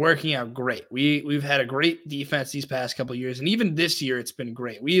defensively, it's been working out great. We've had a great defense these past couple of years, and even this year, it's been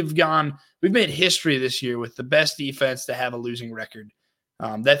great. We've made history this year with the best defense to have a losing record.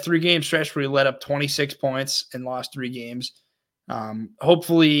 That 3-game stretch where we let up 26 points and lost 3 games.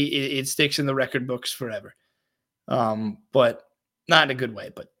 Hopefully, it sticks in the record books forever. But not in a good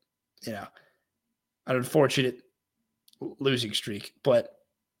way. But an unfortunate losing streak. But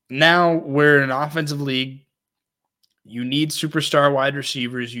now we're in an offensive league. You need superstar wide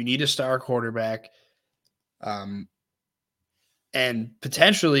receivers. You need a star quarterback. And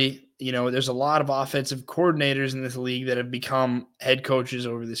potentially, there's a lot of offensive coordinators in this league that have become head coaches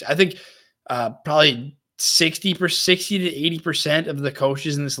over this. I think probably 60 to 80% of the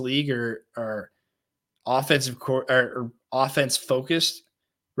coaches in this league are offensive or offense focused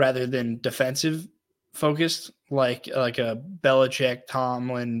rather than defensive focused, like a Belichick,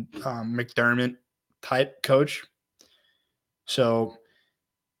 Tomlin, McDermott type coach. So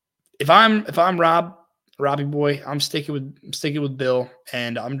if I'm Robbie boy, I'm sticking with Bill,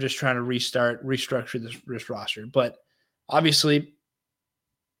 and I'm just trying to restructure this roster. But obviously,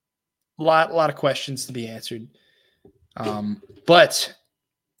 a lot of questions to be answered. But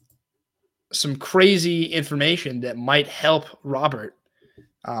some crazy information that might help Robert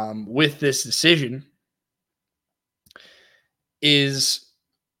with this decision is,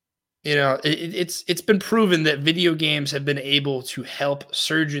 it's been proven that video games have been able to help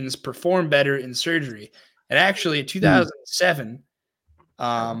surgeons perform better in surgery. And actually, in 2007,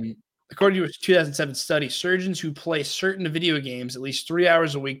 according to a 2007 study, surgeons who play certain video games at least 3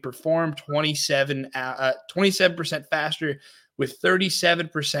 hours a week perform 27% faster with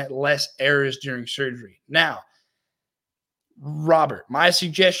 37% less errors during surgery. Now, Robert, my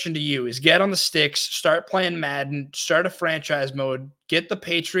suggestion to you is get on the sticks, start playing Madden, start a franchise mode, get the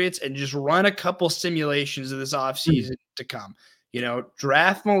Patriots, and just run a couple simulations of this offseason to come.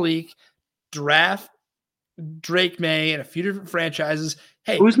 Draft Malik, draft Drake May, and a few different franchises.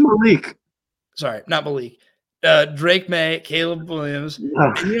 Hey, who's Malik? Sorry, not Malik. Drake May, Caleb Williams.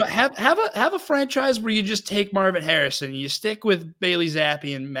 And, have a franchise where you just take Marvin Harrison, you stick with Bailey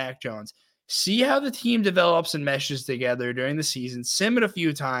Zappi and Mac Jones. See how the team develops and meshes together during the season. Sim it a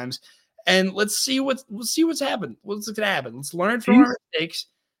few times, and let's see what's happened. What's going to happen? Let's learn from our mistakes,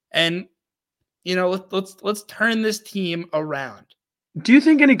 and let's turn this team around. Do you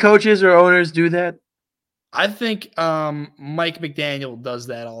think any coaches or owners do that? I think Mike McDaniel does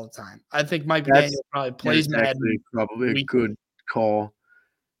that all the time. I think Mike McDaniel probably plays Madden. Probably a good call.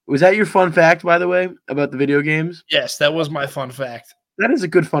 Was that your fun fact, by the way, about the video games? Yes, that was my fun fact. That is a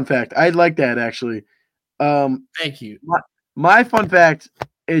good fun fact. I like that, actually. Thank you. My fun fact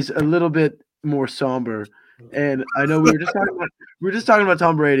is a little bit more somber, and I know we were just talking about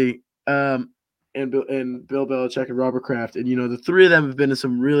Tom Brady, and Bill Belichick and Robert Kraft, and the three of them have been in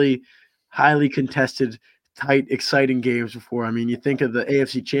some really highly contested, tight, exciting games before. I mean, you think of the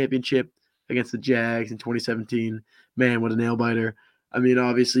AFC Championship against the Jags in 2017. Man, what a nail biter! I mean,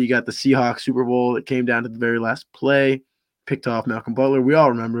 obviously you got the Seahawks Super Bowl that came down to the very last play. picked off Malcolm Butler. We all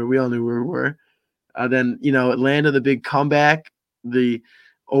remember it. We all knew where we were. Then, Atlanta, the big comeback, the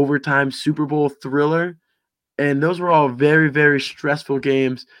overtime Super Bowl thriller. And those were all very, very stressful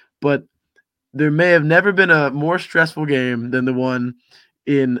games. But there may have never been a more stressful game than the one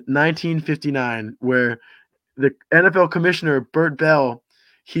in 1959 where the NFL commissioner, Burt Bell,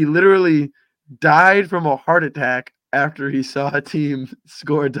 he literally died from a heart attack after he saw a team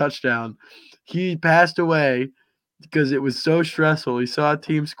score a touchdown. He passed away because it was so stressful. He saw a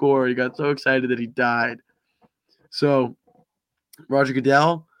team score. He got so excited that he died. So, Roger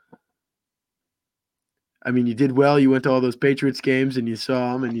Goodell, I mean, you did well. You went to all those Patriots games and you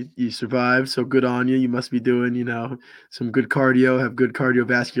saw them and you survived. So good on you. You must be doing, some good cardio, have good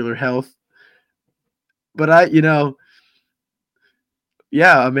cardiovascular health. But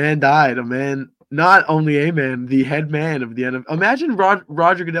yeah, a man died. A man, not only a man, the head man of the NFL. Imagine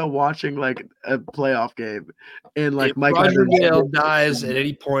Roger Goodell watching like a playoff game and like If Mike Roger Evans Goodell dies at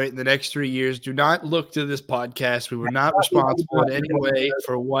any point in the next 3 years, do not look to this podcast. We were not responsible in any way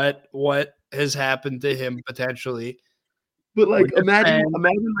for what has happened to him potentially. But We're like just imagine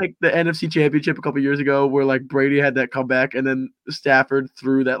saying, like the NFC Championship a couple years ago where like Brady had that comeback and then Stafford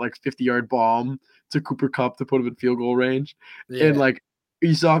threw that like 50-yard bomb to Cooper Kupp to put him in field goal range. yeah. And like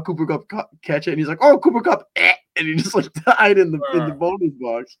he saw Cooper Kupp catch it and he's like, "Oh, Cooper Kupp," and he just like died in the bonus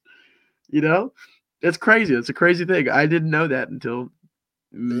box. It's crazy. It's a crazy thing. I didn't know that until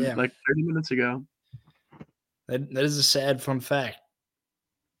like 30 minutes ago. That is a sad fun fact.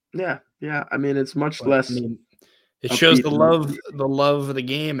 Yeah. I mean, it's much less. It shows the love of the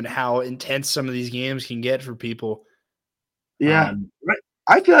game and how intense some of these games can get for people. Yeah, right.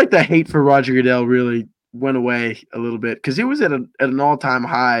 I feel like the hate for Roger Goodell really went away a little bit because it was at an all-time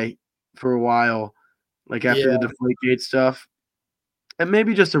high for a while, like after the Deflategate stuff, and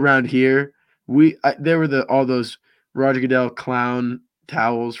maybe just around here. There were all those Roger Goodell clown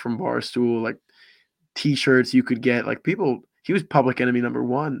towels from Barstool, like T-shirts you could get. Like he was public enemy number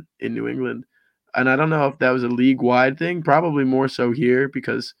one in New England. And I don't know if that was a league-wide thing, probably more so here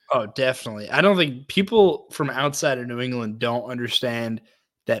because Oh, definitely. I don't think people from outside of New England don't understand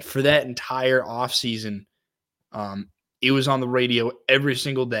that for that entire offseason, it was on the radio every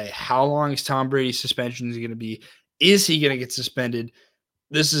single day. How long is Tom Brady's suspension going to be? Is he going to get suspended?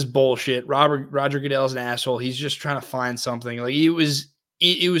 This is bullshit. Roger Goodell's an asshole. He's just trying to find something. Like it was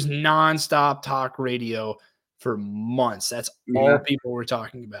nonstop talk radio for months. That's all people were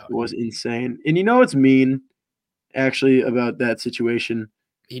talking about. It was insane. And you know what's mean, actually, about that situation?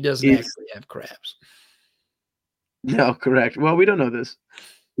 He doesn't actually have crabs. No, correct. Well, we don't know this.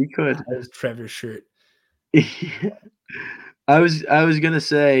 He could. That was Trevor's shirt. I was gonna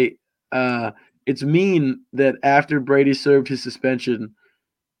say, it's mean that after Brady served his suspension,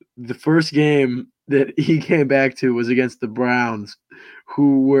 the first game that he came back to was against the Browns,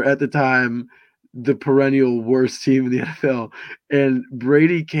 who were at the time the perennial worst team in the NFL. And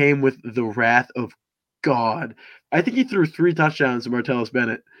Brady came with the wrath of God. I think he threw 3 touchdowns to Martellus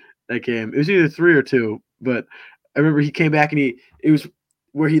Bennett that game. It was either 3 or 2, but I remember he came back and it was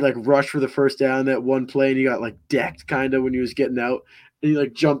where he like rushed for the first down that one play and he got like decked kind of when he was getting out. And he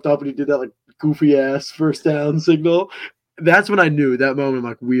like jumped up and he did that like goofy ass first down signal. That's when I knew that moment,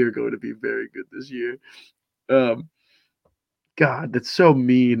 like, we are going to be very good this year. God, that's so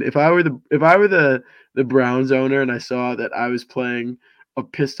mean. If I were the Browns owner and I saw that I was playing a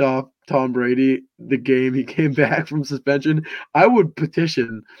pissed off Tom Brady the game he came back from suspension, I would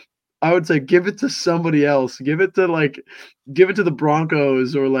petition. I would say give it to somebody else. Give it to the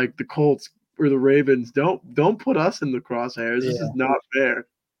Broncos or like the Colts or the Ravens. Don't put us in the crosshairs. This is not fair.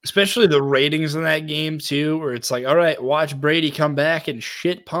 Especially the ratings in that game too, where it's like, all right, watch Brady come back and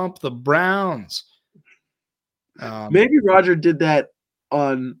shit pump the Browns. Maybe Roger did that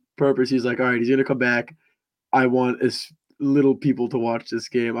on purpose. He's like, all right, he's gonna come back. I want as little people to watch this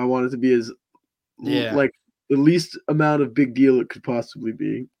game. I want it to be as like the least amount of big deal it could possibly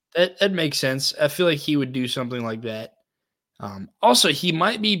be. That makes sense. I feel like he would do something like that. Also, he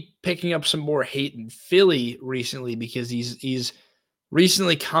might be picking up some more hate in Philly recently because he's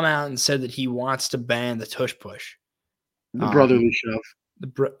recently come out and said that he wants to ban the tush push. The brotherly shove.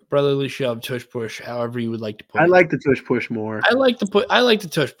 The brotherly shove, tush push, however you would like to put it. I like the tush push more. I like the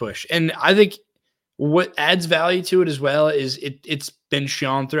tush push. And I think what adds value to it as well is it's been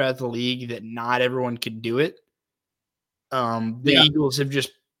shown throughout the league that not everyone can do it. The Eagles have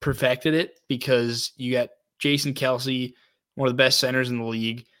just perfected it because you got Jason Kelce, one of the best centers in the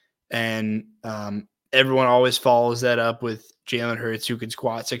league, and everyone always follows that up with Jalen Hurts, who can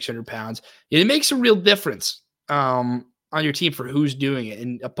squat 600 pounds. It makes a real difference on your team for who's doing it,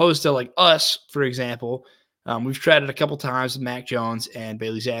 and opposed to like us, for example, We've tried it a couple times with Mac Jones and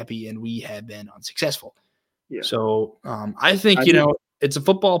Bailey Zappi, and we have been unsuccessful. Yeah. So I think, it's a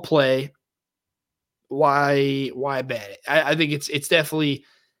football play. Why bet it? I think it's definitely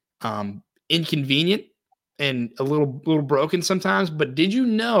inconvenient and a little broken sometimes. But did you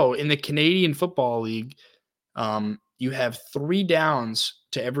know in the Canadian Football League, you have 3 downs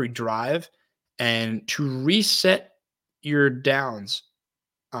to every drive, and to reset your downs,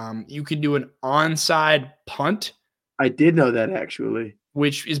 you can do an onside punt, I did know that actually.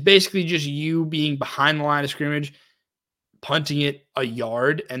 which is basically just you being behind the line of scrimmage, punting it a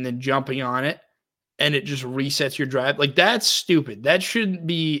yard, and then jumping on it, and it just resets your drive. Like, that's stupid. That shouldn't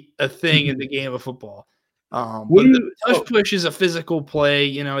be a thing in the game of football. What But do the you? tush push is a physical play.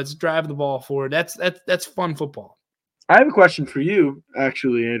 It's driving the ball forward. That's fun football. I have a question for you,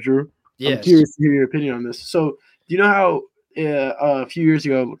 actually, Andrew. I'm Yes. curious to hear your opinion on this. So, do you know how a few years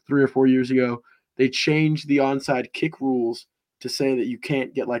ago, 3 or 4 years ago, they changed the onside kick rules to say that you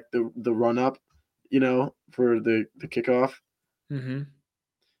can't get like the run up, for the kickoff? Mm-hmm.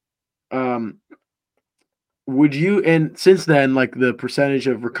 Would you? And since then, like the percentage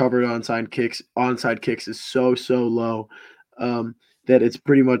of recovered onside kicks is so low, that it's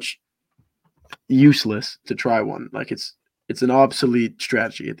pretty much useless to try one. Like it's an obsolete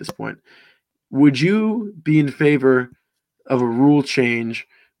strategy at this point. Would you be in favor of a rule change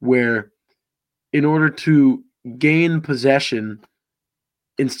where, in order to gain possession,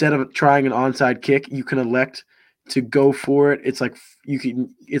 instead of trying an onside kick, you can elect to go for it? It's like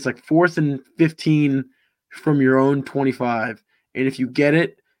It's like 4th and 15 from your own 25, and if you get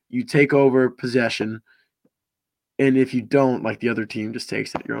it, you take over possession, and if you don't, like the other team just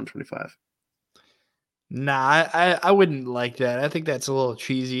takes it at your own 25. Nah, I wouldn't like that. I think that's a little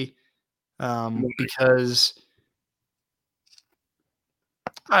cheesy, because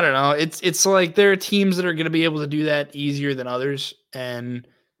I don't know. It's like there are teams that are going to be able to do that easier than others, and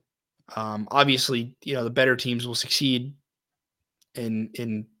obviously, the better teams will succeed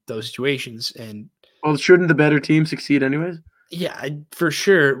in those situations. And Well, shouldn't the better team succeed anyways? yeah, for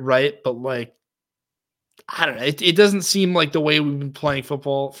sure, right? But like, I don't know. It doesn't seem like the way we've been playing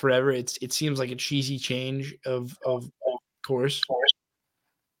football forever. It seems like a cheesy change of course.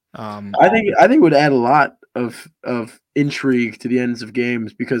 I think it would add a lot of intrigue to the ends of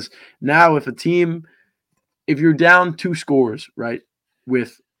games, because now if you're down 2 scores, right,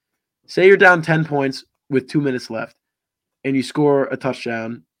 with say you're down 10 points with 2 minutes left, and you score a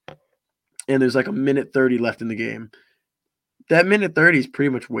touchdown, and there's like a minute 30 left in the game, that minute 30 is pretty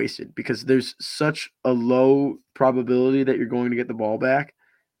much wasted because there's such a low probability that you're going to get the ball back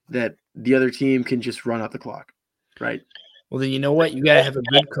that the other team can just run out the clock, right? Well, then you know what? You got to have a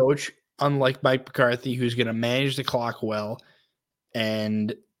good coach, unlike Mike McCarthy, who's going to manage the clock well,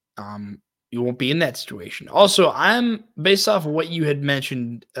 and you won't be in that situation. Also, I'm based off of what you had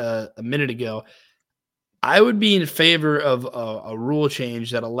mentioned a minute ago. I would be in favor of a rule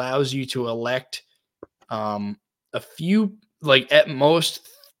change that allows you to elect a few, like at most,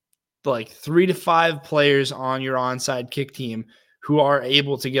 like 3 to 5 players on your onside kick team who are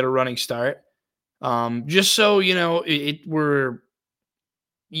able to get a running start. Just so you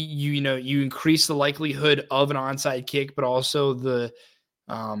increase the likelihood of an onside kick, but also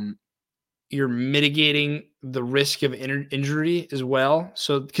you're mitigating the risk of injury as well.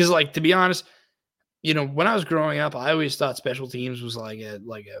 So, because like, to be honest, when I was growing up, I always thought special teams was it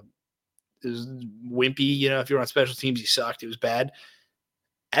was wimpy. If you're on special teams, you sucked. It was bad.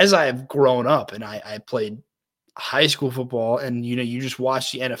 As I have grown up and I played high school football, and you just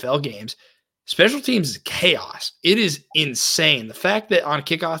watch the NFL games, special teams is chaos. It is insane. The fact that on a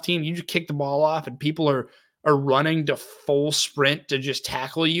kickoff team, you just kick the ball off and people are running to full sprint to just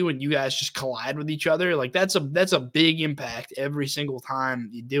tackle you, and you guys just collide with each other. Like, that's a big impact every single time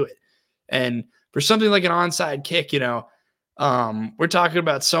you do it. And for something like an onside kick, we're talking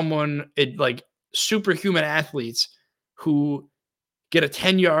about someone like superhuman athletes who get a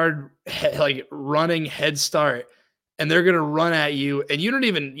 10-yard like running head start, and they're going to run at you, and you don't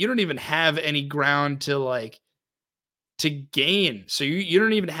even have any ground to gain. So you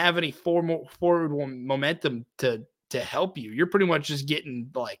don't even have any forward momentum to help you. You're pretty much just getting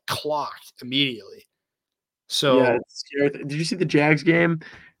like clocked immediately. Yeah, So it's scary. Did you see the Jags game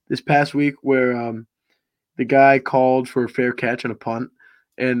this past week where the guy called for a fair catch on a punt,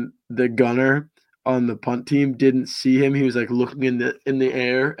 and the gunner on the punt team didn't see him? He was like looking in the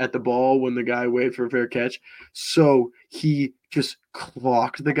air at the ball when the guy waited for a fair catch. So he just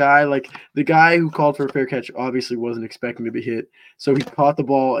clocked the guy. Like, the guy who called for a fair catch obviously wasn't expecting to be hit. So he caught the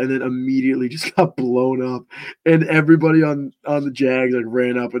ball and then immediately just got blown up. And everybody on the Jags like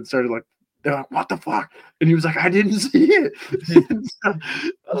ran up and started like They're like, "What the fuck?" And he was like, "I didn't see it."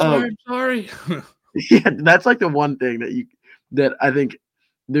 I'm sorry. Yeah, that's like the one thing that I think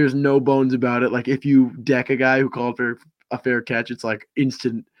there's no bones about it. Like if you deck a guy who called for a fair catch, it's like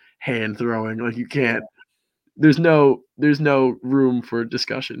instant hand throwing. Like you can't. There's no room for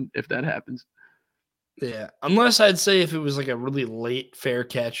discussion if that happens. Yeah, unless I'd say if it was like a really late fair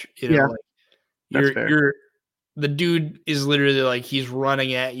catch, Yeah, like that's fair. you're the dude is literally like he's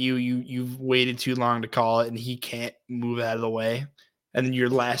running at you. You've waited too long to call it, and he can't move out of the way. And then your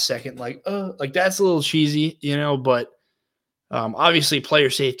last second, like that's a little cheesy, But obviously, player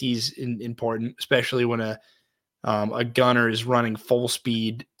safety is important, especially when a gunner is running full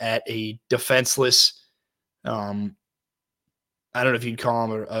speed at a defenseless. I don't know if you'd call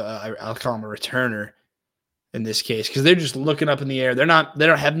him I'll call him a returner in this case because they're just looking up in the air. They don't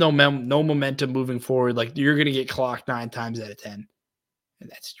have no momentum moving forward. Like you're going to get clocked 9 times out of 10 in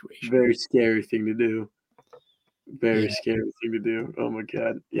that situation. Very scary thing to do. Very scary thing to do. Oh my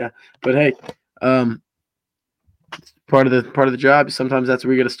god. Yeah. But hey, part of the job. Sometimes that's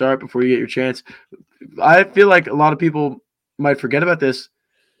where you got to start before you get your chance. I feel like a lot of people might forget about this.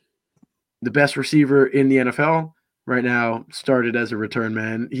 The best receiver in the NFL right now started as a return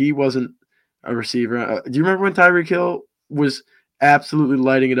man. He wasn't a receiver. Do you remember when Tyreek Hill was absolutely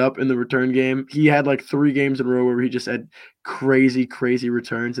lighting it up in the return game? He had like 3 games in a row where he just had crazy, crazy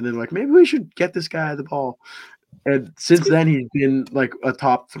returns, and then like maybe we should get this guy the ball. And since then, he's been like a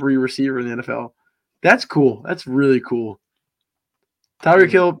top 3 receiver in the NFL. That's cool. That's really cool.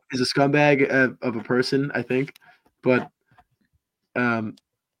 Tyreek Hill is a scumbag of a person, I think, but cool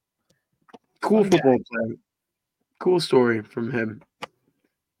football player. Cool story from him.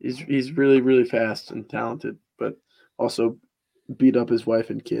 He's really, really fast and talented, but also beat up his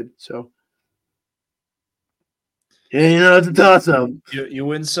wife and kid. So yeah, it's a toss up. You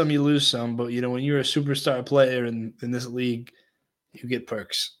win some, you lose some, but when you're a superstar player in this league, you get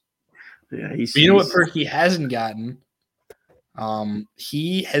perks. Yeah, but you know what perk he hasn't gotten?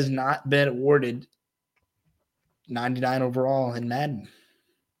 He has not been awarded 99 overall in Madden.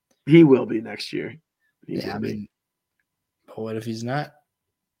 He will be next year. But what if he's not?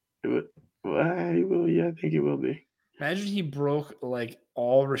 He will. Yeah, I think he will be. Imagine he broke like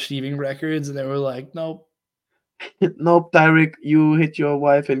all receiving records, and they were like, "Nope, nope, Tyreek, you hit your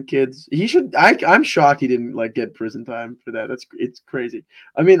wife and kids." He should. I'm shocked he didn't like get prison time for that. It's crazy.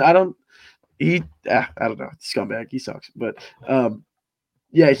 I mean, I don't know. Scumbag. He sucks. But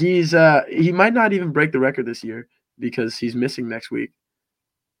yeah, he might not even break the record this year because he's missing next week.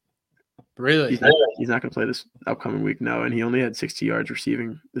 Really? He's not going to play this upcoming week, no. And he only had 60 yards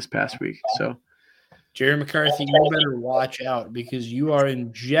receiving this past week. So, Jerry McCarthy, you better watch out because you are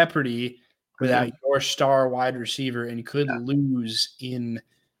in jeopardy without your star wide receiver and could lose in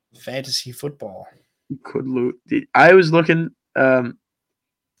fantasy football. You could lose. I was looking. I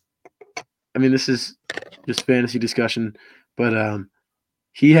mean, this is just fantasy discussion, but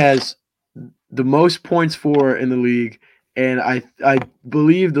he has the most points for in the league, and I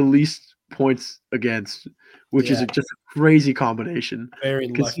believe the least points against, which is just a crazy combination. Very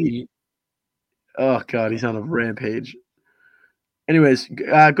lucky. Oh god, he's on a rampage. Anyways,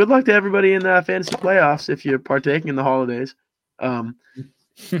 good luck to everybody in the fantasy playoffs if you're partaking in the holidays.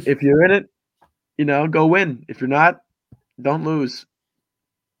 If you're in it, go win. If you're not, don't lose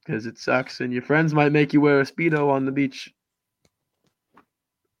because it sucks, and your friends might make you wear a Speedo on the beach.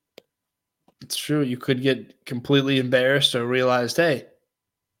 It's true. You could get completely embarrassed or realized, hey,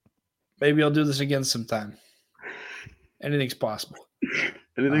 maybe I'll do this again sometime. Anything's possible.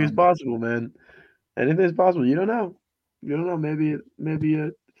 Anything is possible, man. Anything is possible. You don't know. You don't know. Maybe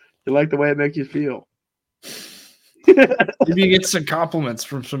you like the way it makes you feel. Maybe you get some compliments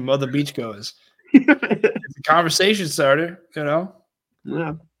from some other beachgoers. It's a conversation starter, Yeah.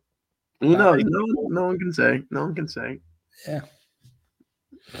 Who knows? No one can say. No one can say. Yeah.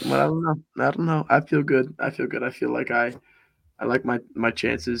 But I don't know. I feel good. I feel like I like my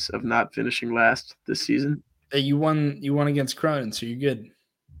chances of not finishing last this season. Hey, you won against Cronin, so you're good.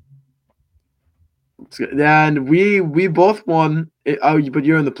 And we both won. But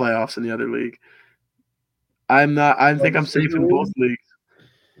you're in the playoffs in the other league. I'm not. I think I'm safe in both leagues.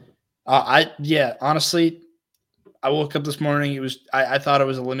 Honestly, I woke up this morning. I thought I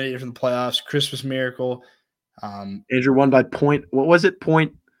was eliminated from the playoffs. Christmas miracle. Andrew won by point. What was it?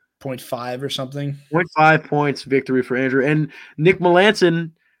 0.5 or something. 0.5 points victory for Andrew and Nick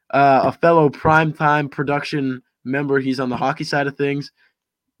Melanson, a fellow primetime production member. He's on the hockey side of things.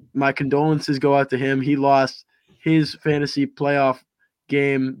 My condolences go out to him. He lost his fantasy playoff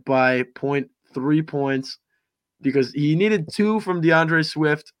game by 0.3 points because he needed 2 from DeAndre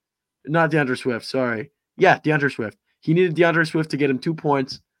Swift Not DeAndre Swift. Sorry. Yeah, DeAndre Swift. He needed DeAndre Swift to get him 2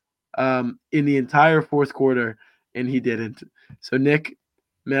 points in the entire fourth quarter, and he didn't. So Nick,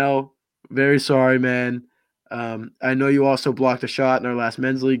 Mel, very sorry, man. I know you also blocked a shot in our last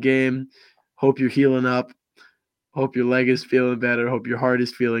men's league game. Hope you're healing up. Hope your leg is feeling better. Hope your heart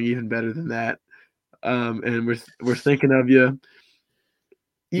is feeling even better than that. And we're thinking of you.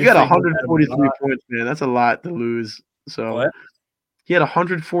 You got 143 points, man. That's a lot to lose. So What? he had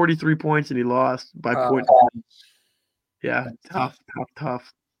 143 points and he lost by point. Yeah, tough.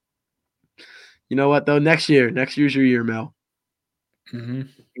 You know what though? Next year's your year, Mel. Mm-hmm.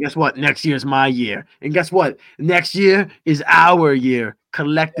 And guess what? Next year's my year. And guess what? Next year is our year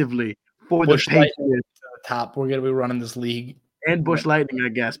collectively for Bush the Patriots. Top. We're gonna be running this league. And Bush Lightning, I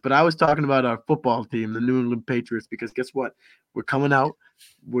guess. But I was talking about our football team, the New England Patriots, because guess what? We're coming out.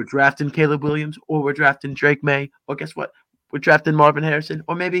 We're drafting Caleb Williams, or we're drafting Drake May, or guess what? We're drafting Marvin Harrison,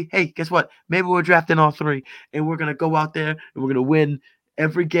 or maybe, hey, guess what? Maybe we're drafting all three, and we're going to go out there, and we're going to win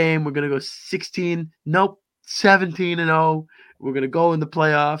every game. We're going to go 17-0. We're going to go in the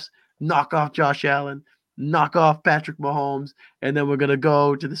playoffs, knock off Josh Allen, knock off Patrick Mahomes, and then we're going to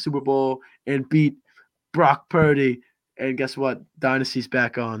go to the Super Bowl and beat Brock Purdy. And guess what? Dynasty's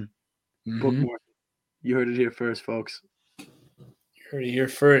back on. Bookmark. You heard it here first, folks. You heard it here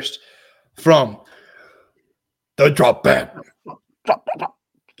first from the Drop Back. Drop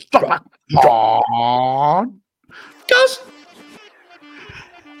back.